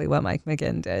exactly what Mike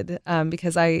McGinn did,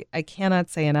 because I cannot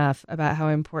say enough about how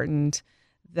important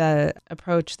the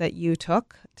approach that you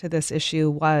took to this issue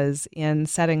was in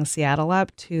setting Seattle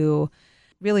up to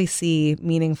really see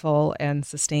meaningful and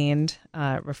sustained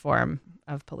reform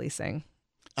of policing.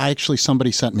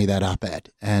 Somebody sent me that op-ed.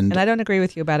 And I don't agree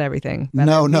with you about everything. But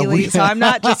No. So I'm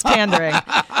not just pandering.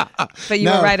 But you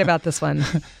were right about this one.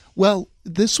 Well,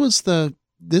 this was the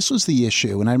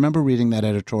issue. And I remember reading that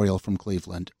editorial from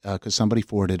Cleveland because somebody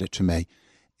forwarded it to me.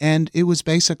 And it was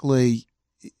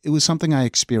something I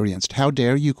experienced. How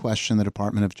dare you question the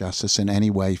Department of Justice in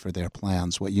any way for their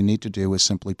plans? What you need to do is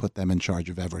simply put them in charge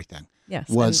of everything. Yes.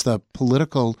 Was the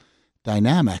political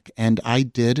dynamic. And I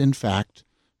did, in fact,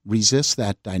 resist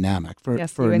that dynamic.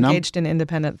 You engaged in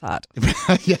independent thought.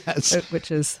 Yes.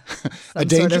 Which is some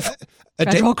sort of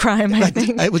federal crime, I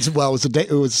think. It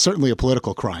was certainly a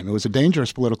political crime. It was a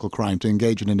dangerous political crime to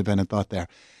engage in independent thought there.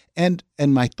 And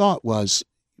my thought was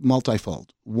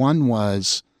multifold. One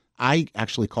was, I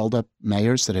actually called up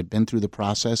mayors that had been through the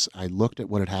process. I looked at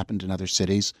what had happened in other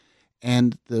cities,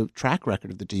 and the track record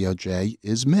of the DOJ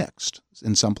is mixed.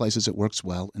 In some places it works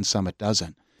well, in some it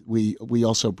doesn't. We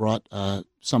also brought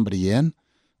somebody in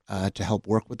to help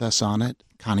work with us on it,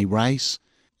 Connie Rice.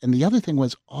 And the other thing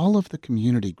was, all of the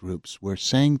community groups were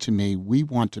saying to me, we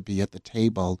want to be at the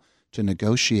table to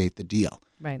negotiate the deal.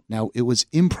 Right. Now, it was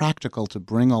impractical to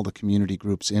bring all the community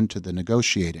groups into the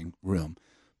negotiating room.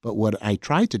 But what I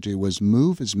tried to do was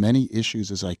move as many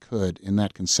issues as I could in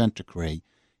that consent decree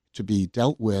to be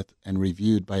dealt with and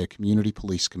reviewed by a community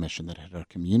police commission that had our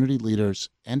community leaders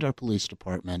and our police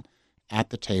department at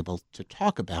the table to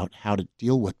talk about how to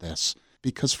deal with this.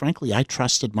 Because frankly, I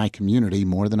trusted my community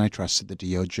more than I trusted the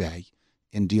DOJ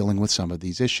in dealing with some of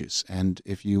these issues. And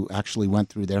if you actually went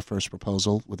through their first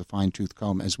proposal with a fine-tooth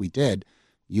comb, as we did,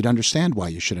 you'd understand why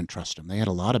you shouldn't trust them. They had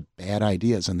a lot of bad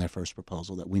ideas in their first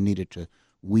proposal that we needed to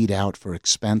weed out for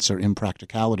expense or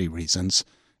impracticality reasons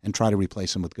and try to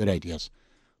replace them with good ideas.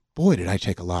 Boy, did I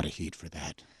take a lot of heat for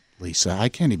that, Lisa. I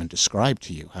can't even describe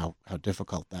to you how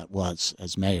difficult that was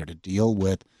as mayor to deal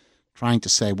with trying to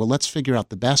say, well, let's figure out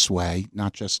the best way,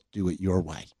 not just do it your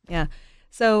way. Yeah.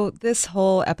 So this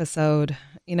whole episode,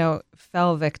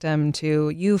 fell victim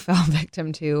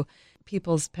to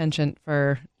people's penchant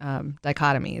for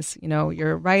dichotomies.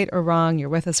 You're right or wrong, you're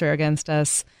with us or against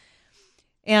us.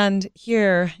 And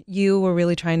here you were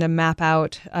really trying to map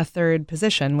out a third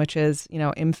position, which is,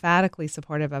 emphatically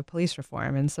supportive of police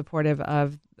reform and supportive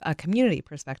of a community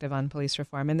perspective on police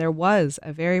reform. And there was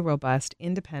a very robust,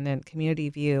 independent community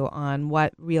view on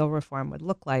what real reform would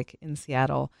look like in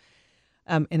Seattle.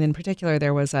 And in particular,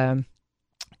 there was a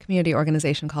community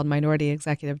organization called Minority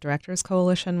Executive Directors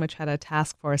Coalition, which had a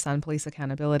task force on police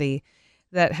accountability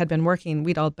that had been working.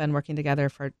 We'd all been working together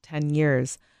for 10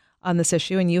 years on this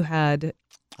issue, and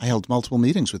I held multiple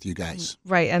meetings with you guys.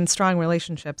 Right, and strong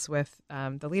relationships with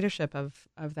the leadership of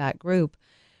that group.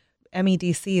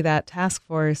 MEDC, that task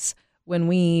force, when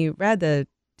we read the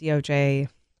DOJ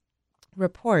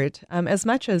report, as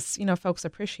much as, folks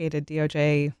appreciated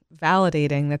DOJ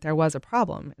validating that there was a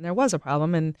problem, and there was a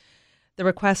problem, and the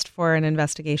request for an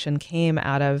investigation came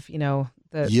out of,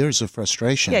 the years of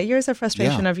frustration. Yeah, years of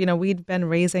frustration of, we'd been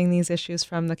raising these issues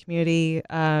from the community,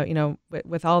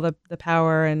 with all the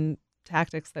power and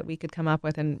tactics that we could come up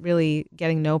with and really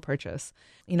getting no purchase.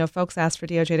 Folks asked for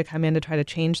DOJ to come in to try to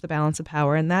change the balance of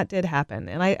power, and that did happen.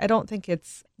 And I don't think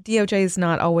DOJ's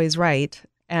not always right,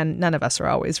 and none of us are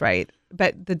always right.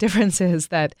 But the difference is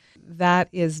that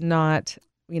is not,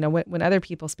 when other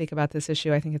people speak about this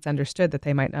issue, I think it's understood that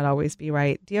they might not always be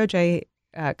right. DOJ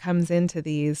comes into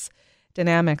these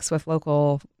dynamics with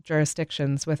local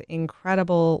jurisdictions with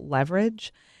incredible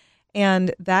leverage.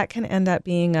 And that can end up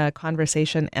being a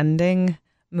conversation ending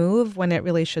move when it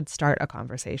really should start a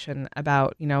conversation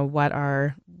about, what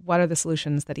are the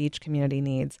solutions that each community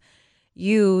needs.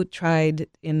 You tried,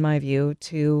 in my view,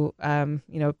 to,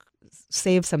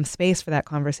 save some space for that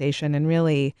conversation. And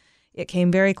really, it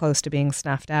came very close to being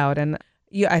snuffed out. And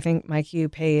I think, Mike, you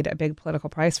paid a big political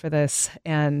price for this.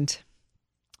 And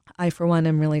I, for one,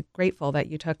 am really grateful that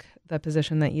you took the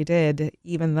position that you did,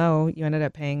 even though you ended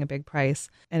up paying a big price.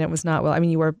 And it was not well. I mean,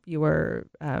 you were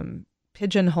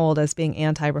pigeonholed as being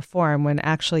anti-reform when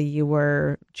actually you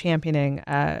were championing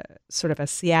a sort of a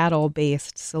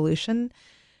Seattle-based solution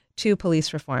to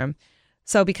police reform.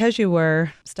 So because you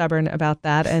were stubborn about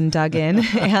that and dug in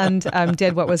and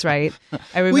did what was right,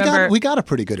 I remember we got a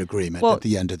pretty good agreement at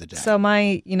the end of the day. So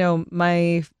my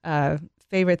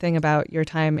favorite thing about your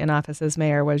time in office as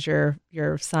mayor was your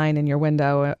sign in your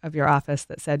window of your office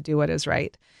that said, "Do what is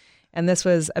right." And this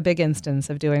was a big instance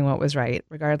of doing what was right,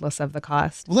 regardless of the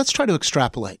cost. Well, let's try to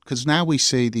extrapolate, because now we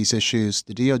see these issues.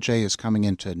 The DOJ is coming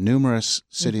into numerous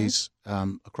cities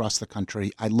across the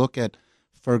country. I look at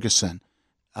Ferguson,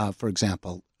 for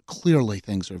example. Clearly,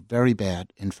 things are very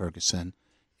bad in Ferguson.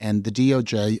 And the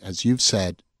DOJ, as you've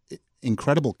said,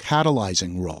 incredible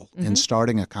catalyzing role in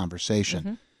starting a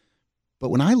conversation. But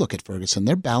when I look at Ferguson,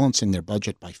 they're balancing their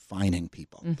budget by fining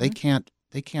people. They can't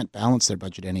balance their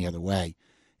budget any other way.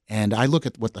 And I look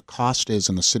at what the cost is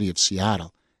in the city of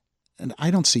Seattle, and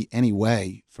I don't see any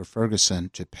way for Ferguson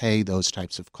to pay those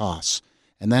types of costs.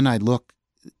 And then I look,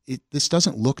 this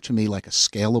doesn't look to me like a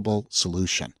scalable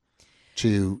solution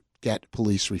to get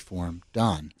police reform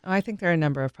done. I think there are a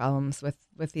number of problems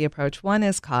with the approach. One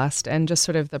is cost and just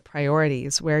sort of the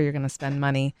priorities, where you're going to spend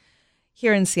money.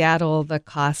 Here in Seattle, the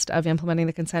cost of implementing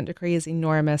the consent decree is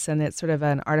enormous, and it's sort of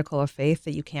an article of faith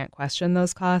that you can't question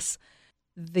those costs.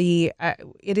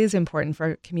 It is important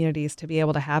for communities to be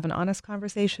able to have an honest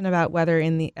conversation about whether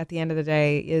at the end of the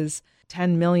day is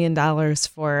 $10 million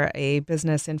for a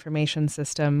business information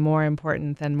system more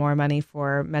important than more money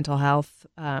for mental health.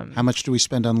 How much do we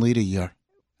spend on LEAD a year?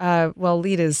 Well,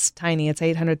 LEAD is tiny. It's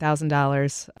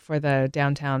 $800,000 for the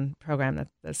downtown program that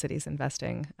the city's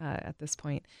investing at this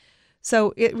point.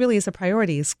 So it really is a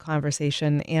priorities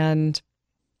conversation, and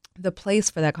the place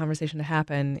for that conversation to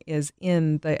happen is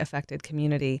in the affected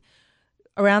community.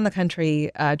 Around the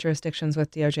country, jurisdictions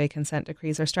with DOJ consent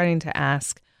decrees are starting to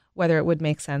ask whether it would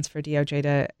make sense for DOJ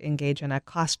to engage in a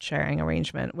cost-sharing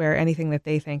arrangement where anything that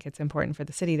they think it's important for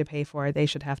the city to pay for, they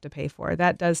should have to pay for.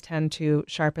 That does tend to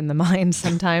sharpen the mind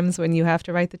sometimes when you have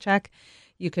to write the check.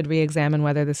 You could re-examine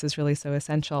whether this is really so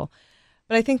essential.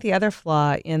 But I think the other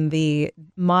flaw in the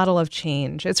model of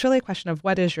change, it's really a question of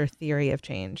what is your theory of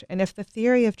change. And if the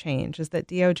theory of change is that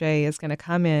DOJ is going to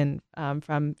come in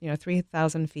from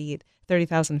 3,000 feet,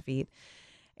 30,000 feet,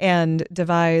 and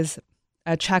devise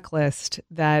a checklist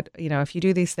that, if you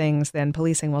do these things, then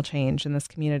policing will change in this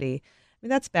community, I mean,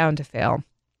 that's bound to fail.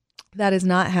 That is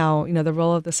not how, the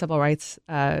role of the Civil Rights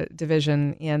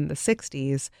Division in the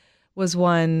 60s was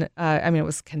one, it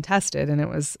was contested, and it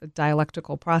was a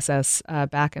dialectical process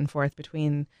back and forth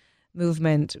between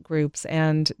movement groups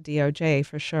and DOJ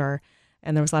for sure.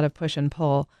 And there was a lot of push and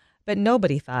pull. But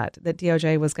nobody thought that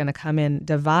DOJ was going to come in,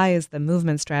 devise the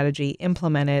movement strategy,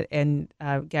 implement it, and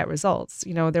get results.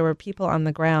 There were people on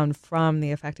the ground from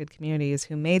the affected communities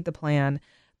who made the plan,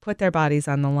 put their bodies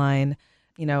on the line,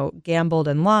 gambled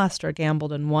and lost or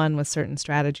gambled and won with certain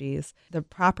strategies. The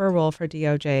proper role for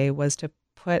DOJ was to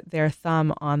put their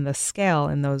thumb on the scale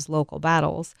in those local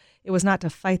battles. It was not to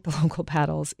fight the local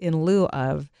battles in lieu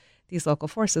of these local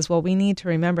forces. Well, we need to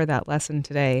remember that lesson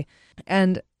today.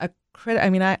 And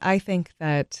I think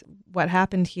that what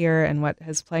happened here and what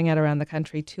is playing out around the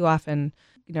country too often,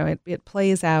 it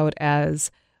plays out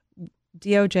as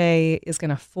DOJ is going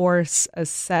to force a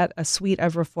suite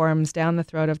of reforms down the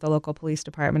throat of the local police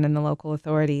department and the local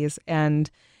authorities. And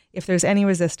if there's any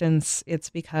resistance, it's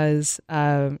because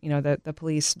the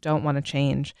police don't want to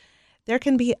change. There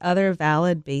can be other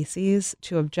valid bases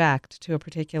to object to a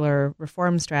particular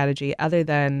reform strategy other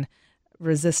than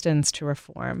resistance to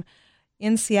reform.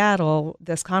 In Seattle,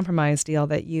 this compromise deal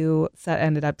that you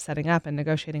ended up setting up and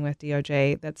negotiating with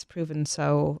DOJ that's proven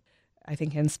so, I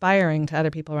think, inspiring to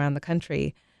other people around the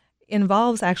country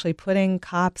involves actually putting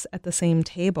cops at the same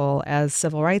table as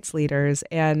civil rights leaders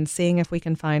and seeing if we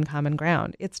can find common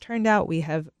ground. It's turned out we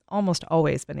have almost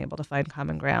always been able to find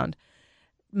common ground.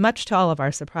 Much to all of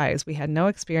our surprise, we had no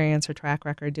experience or track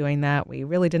record doing that. We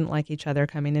really didn't like each other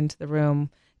coming into the room.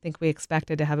 I think we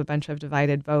expected to have a bunch of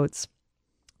divided votes.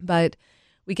 But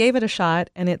we gave it a shot,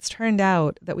 and it's turned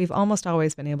out that we've almost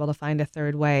always been able to find a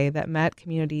third way that met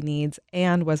community needs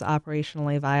and was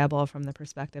operationally viable from the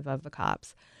perspective of the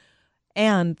cops.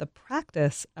 And the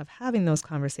practice of having those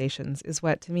conversations is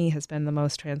what, to me, has been the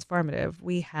most transformative.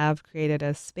 We have created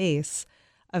a space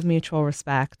of mutual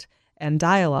respect and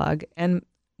dialogue. And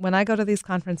when I go to these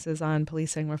conferences on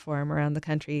policing reform around the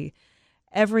country,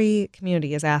 every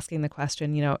community is asking the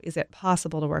question, is it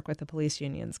possible to work with the police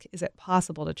unions? Is it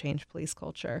possible to change police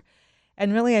culture?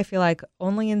 And really, I feel like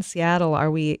only in Seattle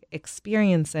are we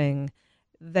experiencing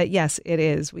that, yes, it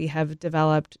is. We have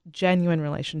developed genuine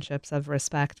relationships of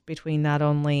respect between not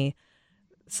only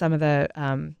some of the,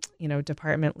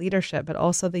 department leadership, but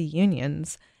also the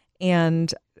unions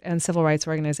and civil rights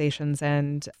organizations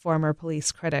and former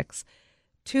police critics,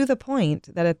 to the point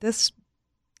that at this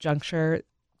juncture,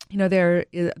 there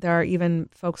are even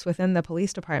folks within the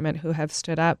police department who have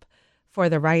stood up for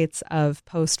the rights of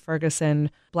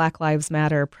post-Ferguson Black Lives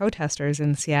Matter protesters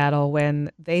in Seattle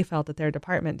when they felt that their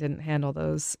department didn't handle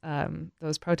those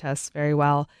protests very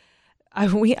well.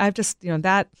 I've just,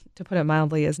 that, to put it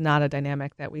mildly, is not a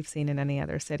dynamic that we've seen in any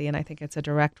other city, and I think it's a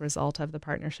direct result of the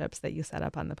partnerships that you set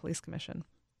up on the police commission.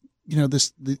 You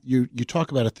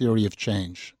talk about a theory of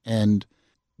change, and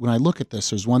when I look at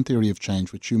this, there's one theory of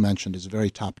change, which you mentioned is a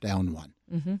very top-down one,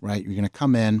 right? You're going to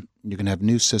come in, you're going to have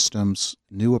new systems,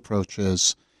 new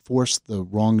approaches, force the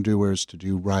wrongdoers to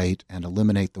do right, and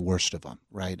eliminate the worst of them,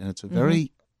 right? And it's a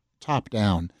very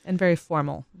top-down. And very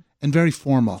formal.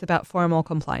 It's about formal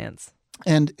compliance.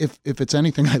 And if it's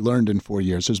anything I learned in 4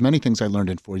 years, there's many things I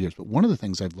learned in 4 years, but one of the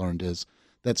things I've learned is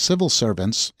that civil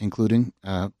servants, including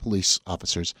police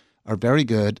officers, are very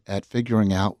good at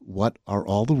figuring out what are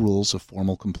all the rules of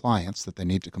formal compliance that they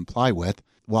need to comply with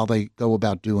while they go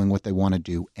about doing what they want to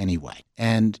do anyway.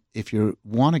 And if you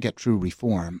want to get true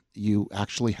reform, you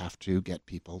actually have to get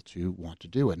people to want to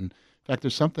do it. And in fact,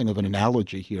 there's something of an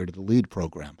analogy here to the LEAD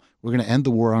program. We're going to end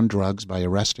the war on drugs by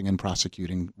arresting and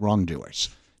prosecuting wrongdoers.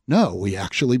 No, we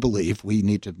actually believe we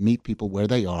need to meet people where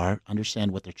they are, understand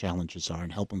what their challenges are,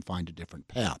 and help them find a different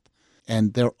path.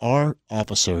 And there are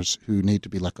officers who need to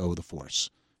be let go of the force,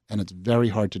 and it's very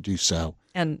hard to do so.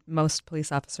 And most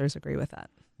police officers agree with that.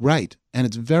 Right, and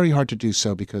it's very hard to do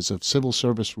so because of civil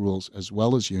service rules as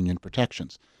well as union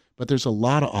protections. But there's a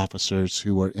lot of officers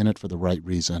who are in it for the right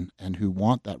reason and who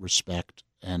want that respect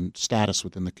and status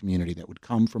within the community that would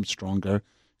come from stronger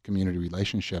community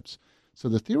relationships. So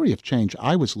the theory of change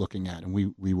I was looking at and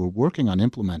we were working on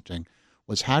implementing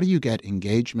was, how do you get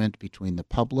engagement between the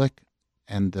public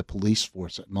and the police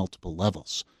force at multiple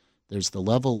levels? There's the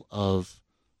level of,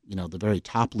 the very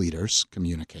top leaders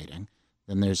communicating.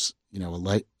 Then there's,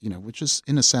 which is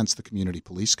in a sense the Community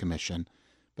Police Commission.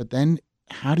 But then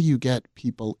how do you get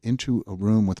people into a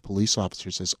room with police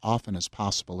officers as often as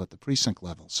possible at the precinct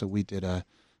level? So we did a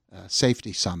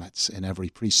safety summits in every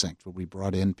precinct where we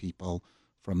brought in people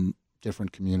from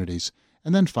different communities.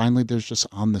 And then finally, there's just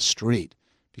on the street,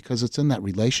 because it's in that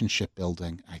relationship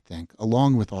building, I think,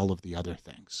 along with all of the other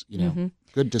things,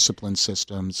 good discipline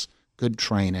systems, good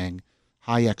training,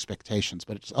 high expectations.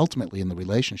 But it's ultimately in the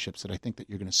relationships that I think that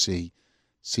you're going to see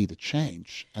the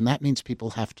change. And that means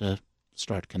people have to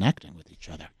start connecting with each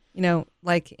other.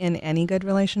 Like in any good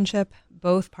relationship,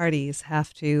 both parties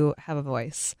have to have a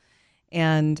voice.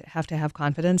 and have to have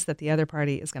confidence that the other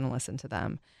party is going to listen to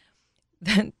them.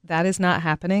 That is not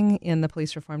happening in the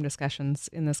police reform discussions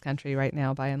in this country right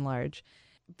now, by and large.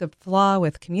 The flaw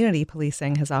with community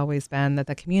policing has always been that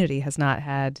the community has not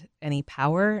had any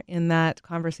power in that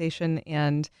conversation,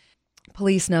 and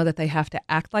police know that they have to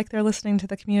act like they're listening to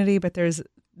the community, but there's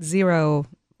zero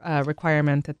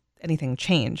requirement that anything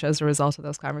change as a result of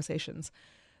those conversations.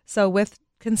 So with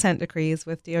consent decrees,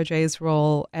 with DOJ's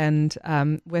role, and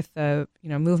with the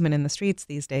movement in the streets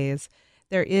these days,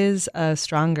 there is a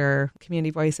stronger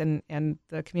community voice, and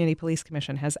the Community Police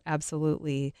Commission has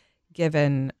absolutely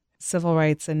given civil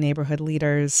rights and neighborhood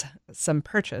leaders some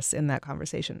purchase in that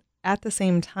conversation. At the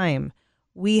same time,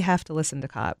 we have to listen to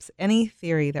cops. Any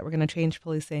theory that we're going to change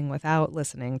policing without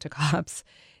listening to cops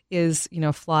is,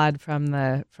 flawed from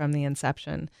the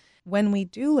inception. When we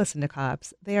do listen to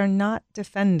cops, they are not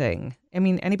defending. I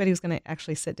mean, anybody who's going to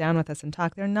actually sit down with us and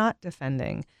talk, they're not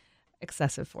defending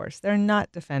excessive force. They're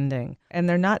not defending, and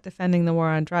they're not defending the war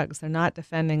on drugs. They're not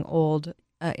defending old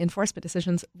enforcement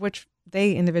decisions, which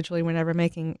they individually were never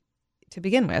making to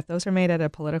begin with. Those are made at a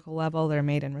political level. They're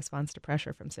made in response to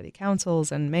pressure from city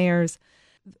councils and mayors.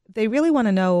 They really want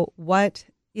to know, what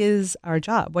is our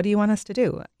job? What do you want us to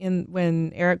do? When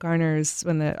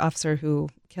the officer who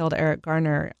killed Eric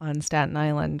Garner on Staten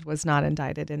Island was not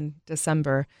indicted in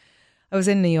December, I was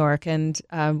in New York and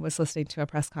was listening to a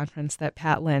press conference that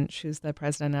Pat Lynch, who's the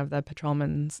president of the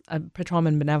Patrolman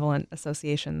Benevolent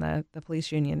Association, the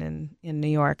police union in New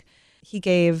York, he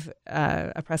gave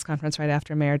a press conference right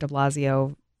after Mayor de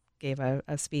Blasio gave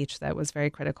a speech that was very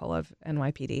critical of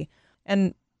NYPD.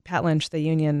 And Pat Lynch,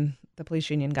 the police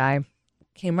union guy,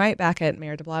 came right back at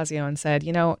Mayor de Blasio and said,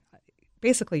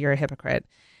 basically you're a hypocrite.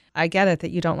 I get it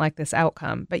that you don't like this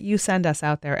outcome, but you send us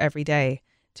out there every day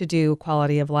to do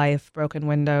quality of life, broken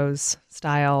windows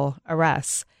style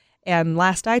arrests. And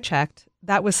last I checked,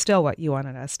 that was still what you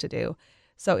wanted us to do.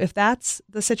 So if that's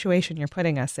the situation you're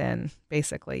putting us in,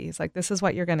 basically, it's like, this is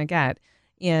what you're going to get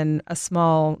in a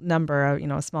small number,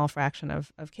 a small fraction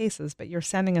of cases, but you're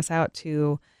sending us out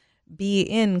to be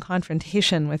in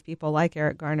confrontation with people like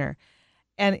Eric Garner.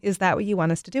 And is that what you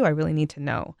want us to do? I really need to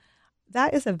know.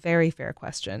 That is a very fair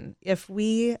question. If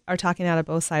we are talking out of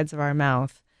both sides of our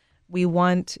mouth, we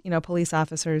want, police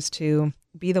officers to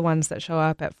be the ones that show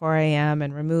up at 4 a.m.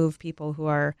 and remove people who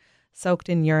are soaked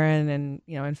in urine and,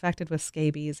 infected with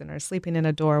scabies and are sleeping in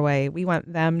a doorway. We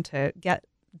want them to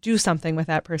do something with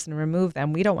that person and remove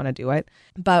them. We don't want to do it,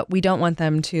 but we don't want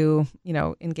them to,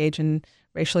 engage in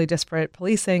racially disparate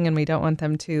policing, and we don't want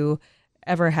them to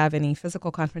ever have any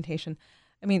physical confrontation.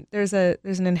 I mean, there's an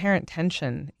inherent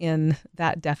tension in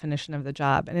that definition of the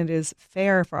job, and it is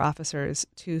fair for officers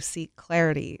to seek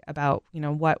clarity about,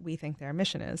 what we think their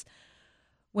mission is.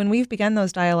 When we've begun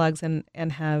those dialogues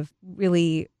and have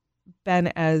really been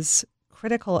as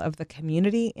critical of the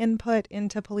community input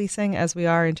into policing as we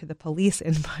are into the police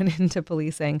input into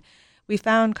policing, we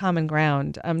found common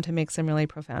ground to make some really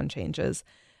profound changes.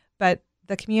 But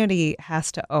the community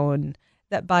has to own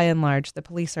that, by and large, the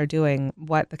police are doing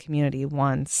what the community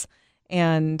wants.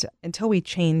 And until we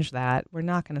change that, we're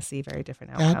not going to see very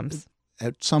different outcomes.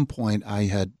 At some point, I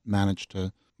had managed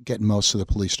to get most of the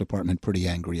police department pretty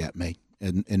angry at me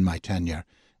in my tenure.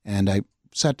 And I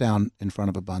sat down in front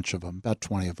of a bunch of them, about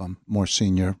 20 of them, more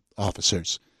senior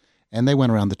officers. And they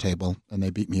went around the table and they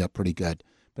beat me up pretty good.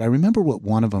 But I remember what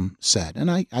one of them said,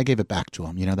 and I gave it back to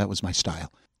him. That was my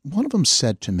style. One of them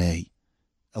said to me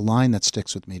a line that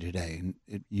sticks with me today,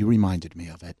 and you reminded me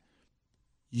of it.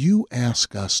 You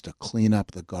ask us to clean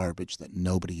up the garbage that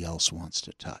nobody else wants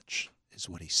to touch, is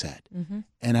what he said. Mm-hmm.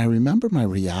 And I remember my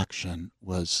reaction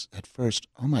was at first,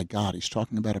 oh my God, he's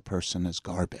talking about a person as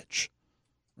garbage,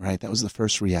 right? That was the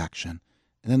first reaction.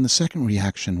 And then the second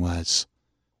reaction was,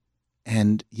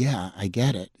 and yeah, I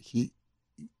get it.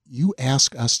 You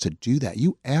ask us to do that.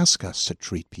 You ask us to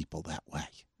treat people that way.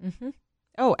 Mm-hmm.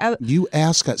 You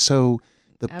ask us. So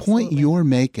the Absolutely. point you're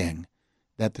making,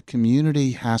 that the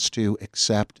community has to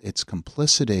accept its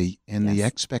complicity in the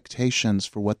expectations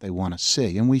for what they want to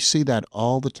see. And we see that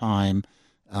all the time,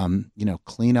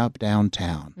 clean up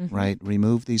downtown, mm-hmm. right?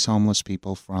 Remove these homeless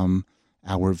people from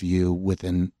our view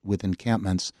within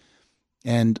encampments.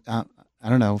 And I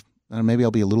don't know, maybe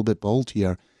I'll be a little bit bold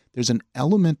here. There's an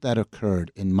element that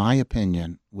occurred, in my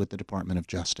opinion, with the Department of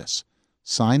Justice.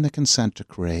 Sign the consent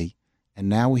decree, and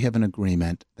now we have an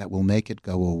agreement that will make it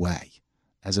go away,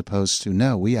 as opposed to,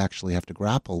 no, we actually have to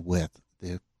grapple with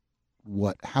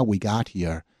how we got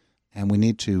here, and we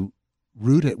need to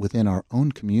root it within our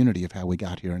own community of how we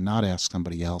got here and not ask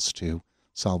somebody else to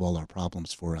solve all our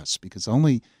problems for us. Because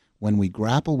only when we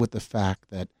grapple with the fact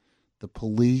that the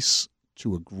police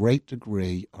to a great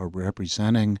degree, are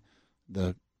representing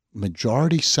the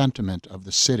majority sentiment of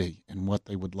the city and what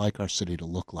they would like our city to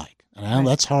look like. And I know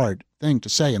that's a hard thing to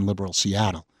say in liberal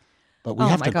Seattle, but we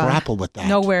have to grapple with that.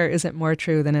 Nowhere is it more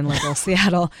true than in liberal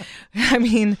Seattle. I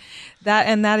mean,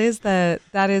 that is the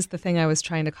thing I was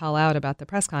trying to call out about the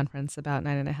press conference about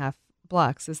 9.5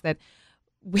 blocks, is that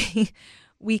we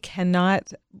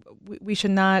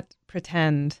should not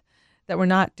pretend that we're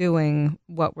not doing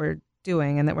what we're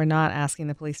doing and that we're not asking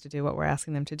the police to do what we're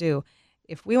asking them to do.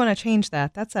 If we want to change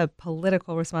that, that's a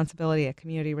political responsibility, a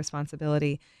community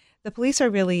responsibility. The police are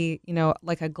really,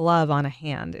 like a glove on a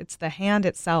hand. It's the hand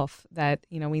itself that,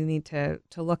 we need to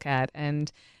look at,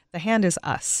 and the hand is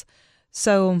us.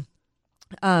 So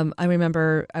I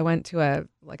remember I went to a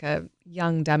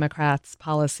Young Democrats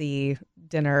policy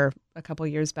dinner a couple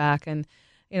years back, and,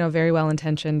 very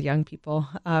well-intentioned young people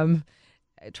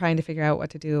trying to figure out what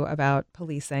to do about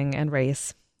policing and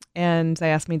race. And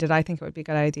they asked me, did I think it would be a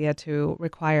good idea to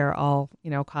require all,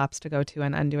 cops to go to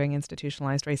an Undoing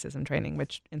Institutionalized Racism training,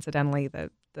 which incidentally, the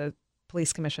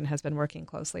Police Commission has been working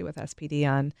closely with SPD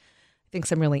on, I think,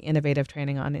 some really innovative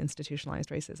training on institutionalized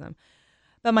racism.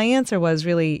 But my answer was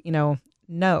really,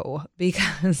 no,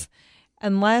 because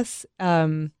unless, at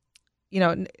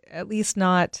least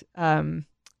not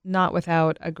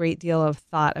without a great deal of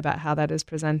thought about how that is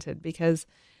presented, because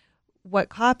what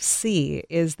cops see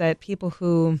is that people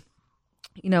who,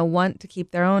 want to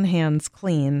keep their own hands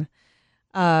clean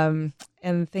and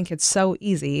think it's so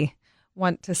easy,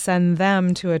 want to send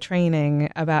them to a training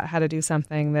about how to do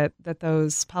something that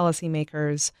those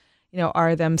policymakers,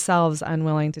 are themselves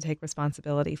unwilling to take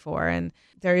responsibility for. And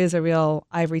there is a real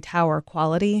ivory tower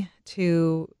quality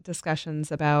to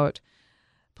discussions about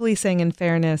policing and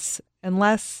fairness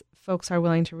unless folks are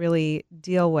willing to really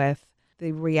deal with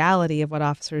the reality of what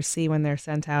officers see when they're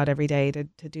sent out every day to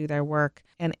do their work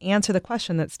and answer the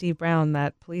question that Steve Brown,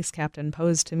 that police captain,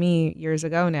 posed to me years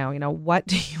ago now, what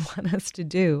do you want us to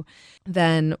do?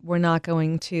 Then we're not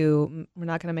going to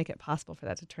make it possible for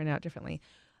that to turn out differently.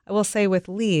 I will say with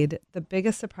LEAD, the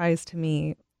biggest surprise to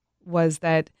me was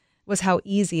how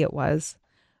easy it was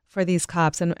for these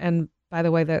cops. And by the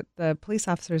way, the police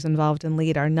officers involved in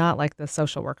LEAD are not like the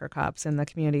social worker cops in the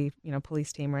community,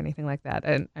 police team or anything like that.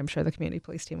 And I'm sure the community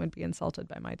police team would be insulted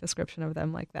by my description of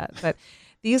them like that. But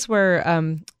these were,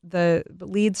 the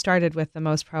LEAD started with the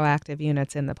most proactive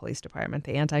units in the police department,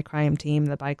 the anti-crime team,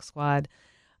 the bike squad.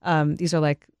 These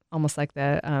are almost like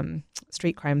the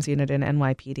street crimes unit in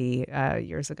NYPD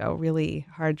years ago, really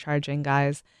hard-charging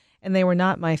guys. And they were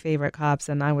not my favorite cops,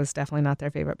 and I was definitely not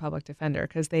their favorite public defender,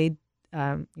 because they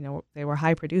were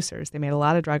high producers. They made a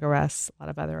lot of drug arrests, a lot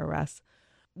of other arrests.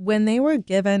 When they were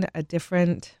given a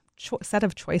different set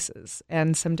of choices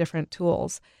and some different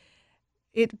tools,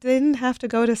 it didn't have to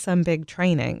go to some big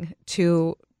training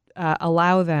to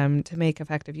allow them to make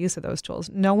effective use of those tools.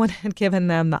 No one had given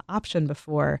them the option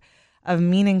before of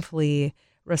meaningfully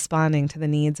responding to the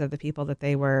needs of the people that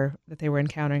they were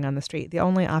encountering on the street. The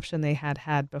only option they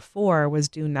had before was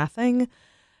do nothing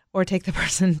or take the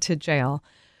person to jail.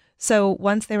 So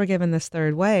once they were given this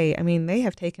third way, they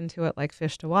have taken to it like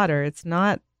fish to water. It's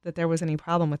not that there was any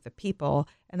problem with the people,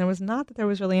 and there was not that there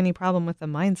was really any problem with the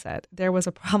mindset. There was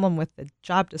a problem with the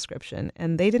job description,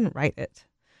 and they didn't write it.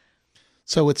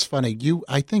 So it's funny.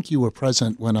 I think you were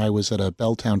present when I was at a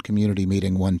Belltown community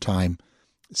meeting one time.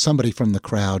 Somebody from the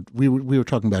crowd, we were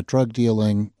talking about drug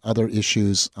dealing, other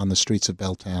issues on the streets of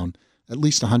Belltown, at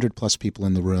least 100 plus people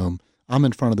in the room. I'm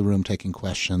in front of the room taking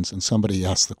questions, and somebody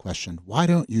asked the question, why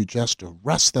don't you just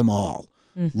arrest them all?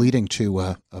 Mm-hmm. Leading to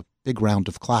a big round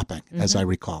of clapping, as I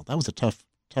recall. That was a tough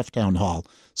town hall.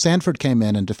 Sanford came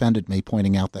in and defended me,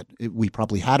 pointing out that we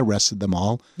probably had arrested them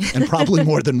all, and probably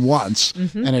more than once,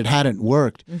 and it hadn't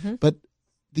worked. Mm-hmm. But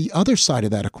the other side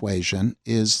of that equation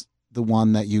is the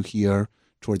one that you hear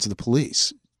towards the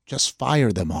police. Just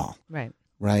fire them all.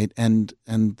 Right. And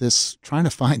this trying to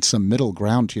find some middle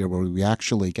ground here where we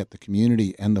actually get the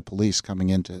community and the police coming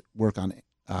in to work on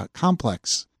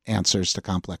complex answers to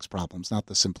complex problems, not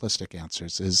the simplistic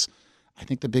answers, is, I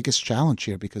think, the biggest challenge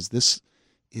here, because this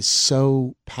is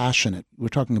so passionate. We're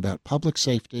talking about public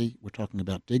safety. We're talking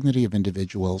about dignity of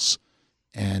individuals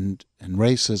and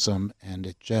racism, and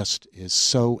it just is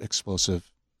so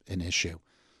explosive an issue.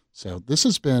 So this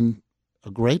has been a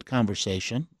great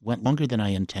conversation, went longer than I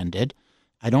intended.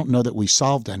 I don't know that we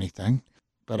solved anything,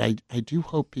 but I do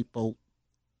hope people,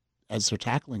 as they're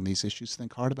tackling these issues,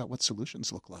 think hard about what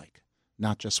solutions look like,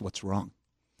 not just what's wrong.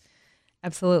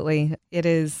 Absolutely. It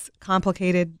is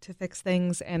complicated to fix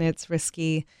things, and it's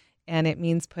risky, and it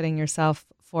means putting yourself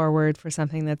forward for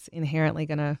something that's inherently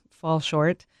going to fall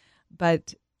short.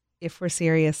 But if we're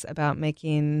serious about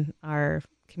making our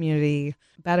community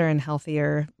better and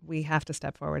healthier, we have to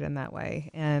step forward in that way.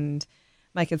 And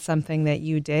Mike, it's something that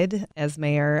you did as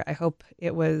mayor. I hope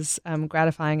it was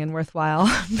gratifying and worthwhile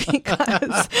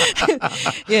because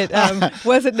it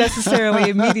wasn't necessarily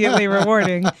immediately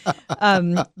rewarding.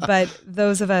 But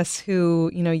those of us who,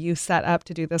 you set up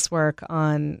to do this work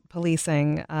on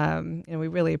policing, we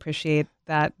really appreciate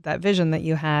that vision that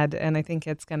you had. And I think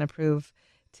it's going to prove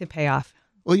to pay off.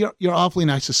 Well, you're awfully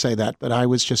nice to say that, but I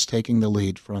was just taking the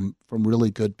lead from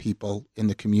really good people in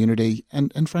the community.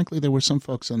 And frankly, there were some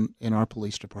folks in our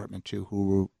police department, too, who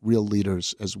were real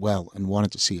leaders as well and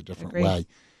wanted to see a different way.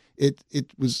 It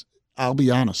was, I'll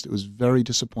be honest, it was very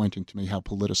disappointing to me how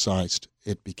politicized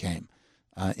it became.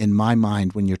 In my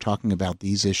mind, when you're talking about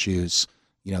these issues,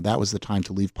 that was the time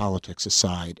to leave politics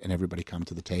aside and everybody come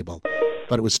to the table.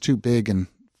 But it was too big and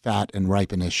fat and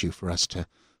ripe an issue for us to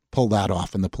pull that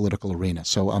off in the political arena.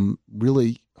 So I'm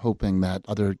really hoping that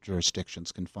other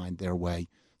jurisdictions can find their way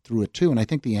through it too. And I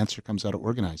think the answer comes out of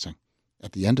organizing.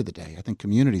 At the end of the day, I think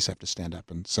communities have to stand up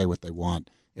and say what they want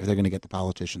if they're going to get the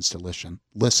politicians to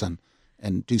listen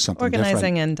and do something Organizing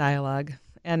different. and dialogue.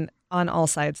 And on all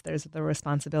sides, there's the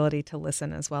responsibility to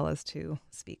listen as well as to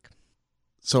speak.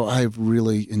 So I've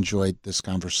really enjoyed this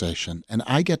conversation. And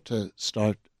I get to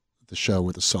start the show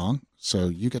with a song. So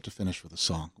you get to finish with a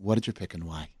song. What did you pick and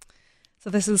why? So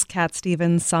this is Cat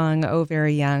Stevens' song, Oh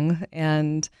Very Young,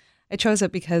 and I chose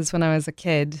it because when I was a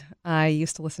kid, I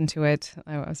used to listen to it.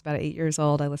 I was about 8 years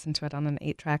old. I listened to it on an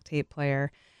 8-track tape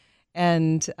player.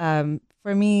 And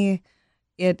for me,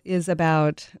 it is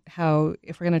about how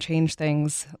if we're going to change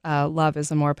things, love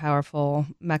is a more powerful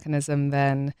mechanism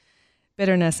than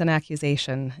bitterness and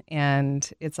accusation.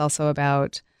 And it's also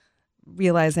about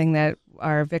realizing that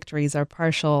our victories are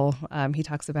partial. He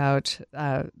talks about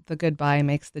the goodbye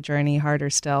makes the journey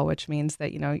harder still, which means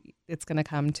that, it's going to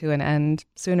come to an end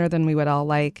sooner than we would all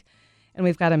like. And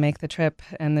we've got to make the trip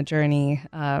and the journey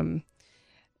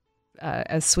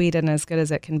as sweet and as good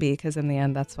as it can be, because in the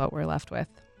end, that's what we're left with.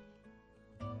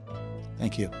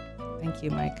 Thank you. Thank you,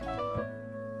 Mike.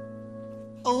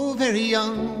 Oh, very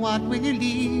young, what will you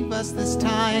leave us this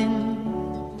time?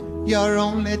 You're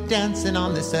only dancing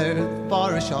on this earth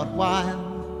for a short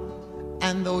while.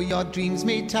 And though your dreams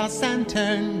may toss and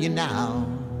turn you now,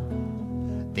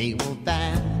 they will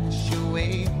vanish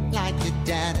away like your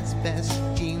dad's best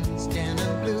jeans,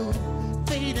 denim blue,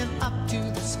 fading up to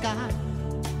the sky.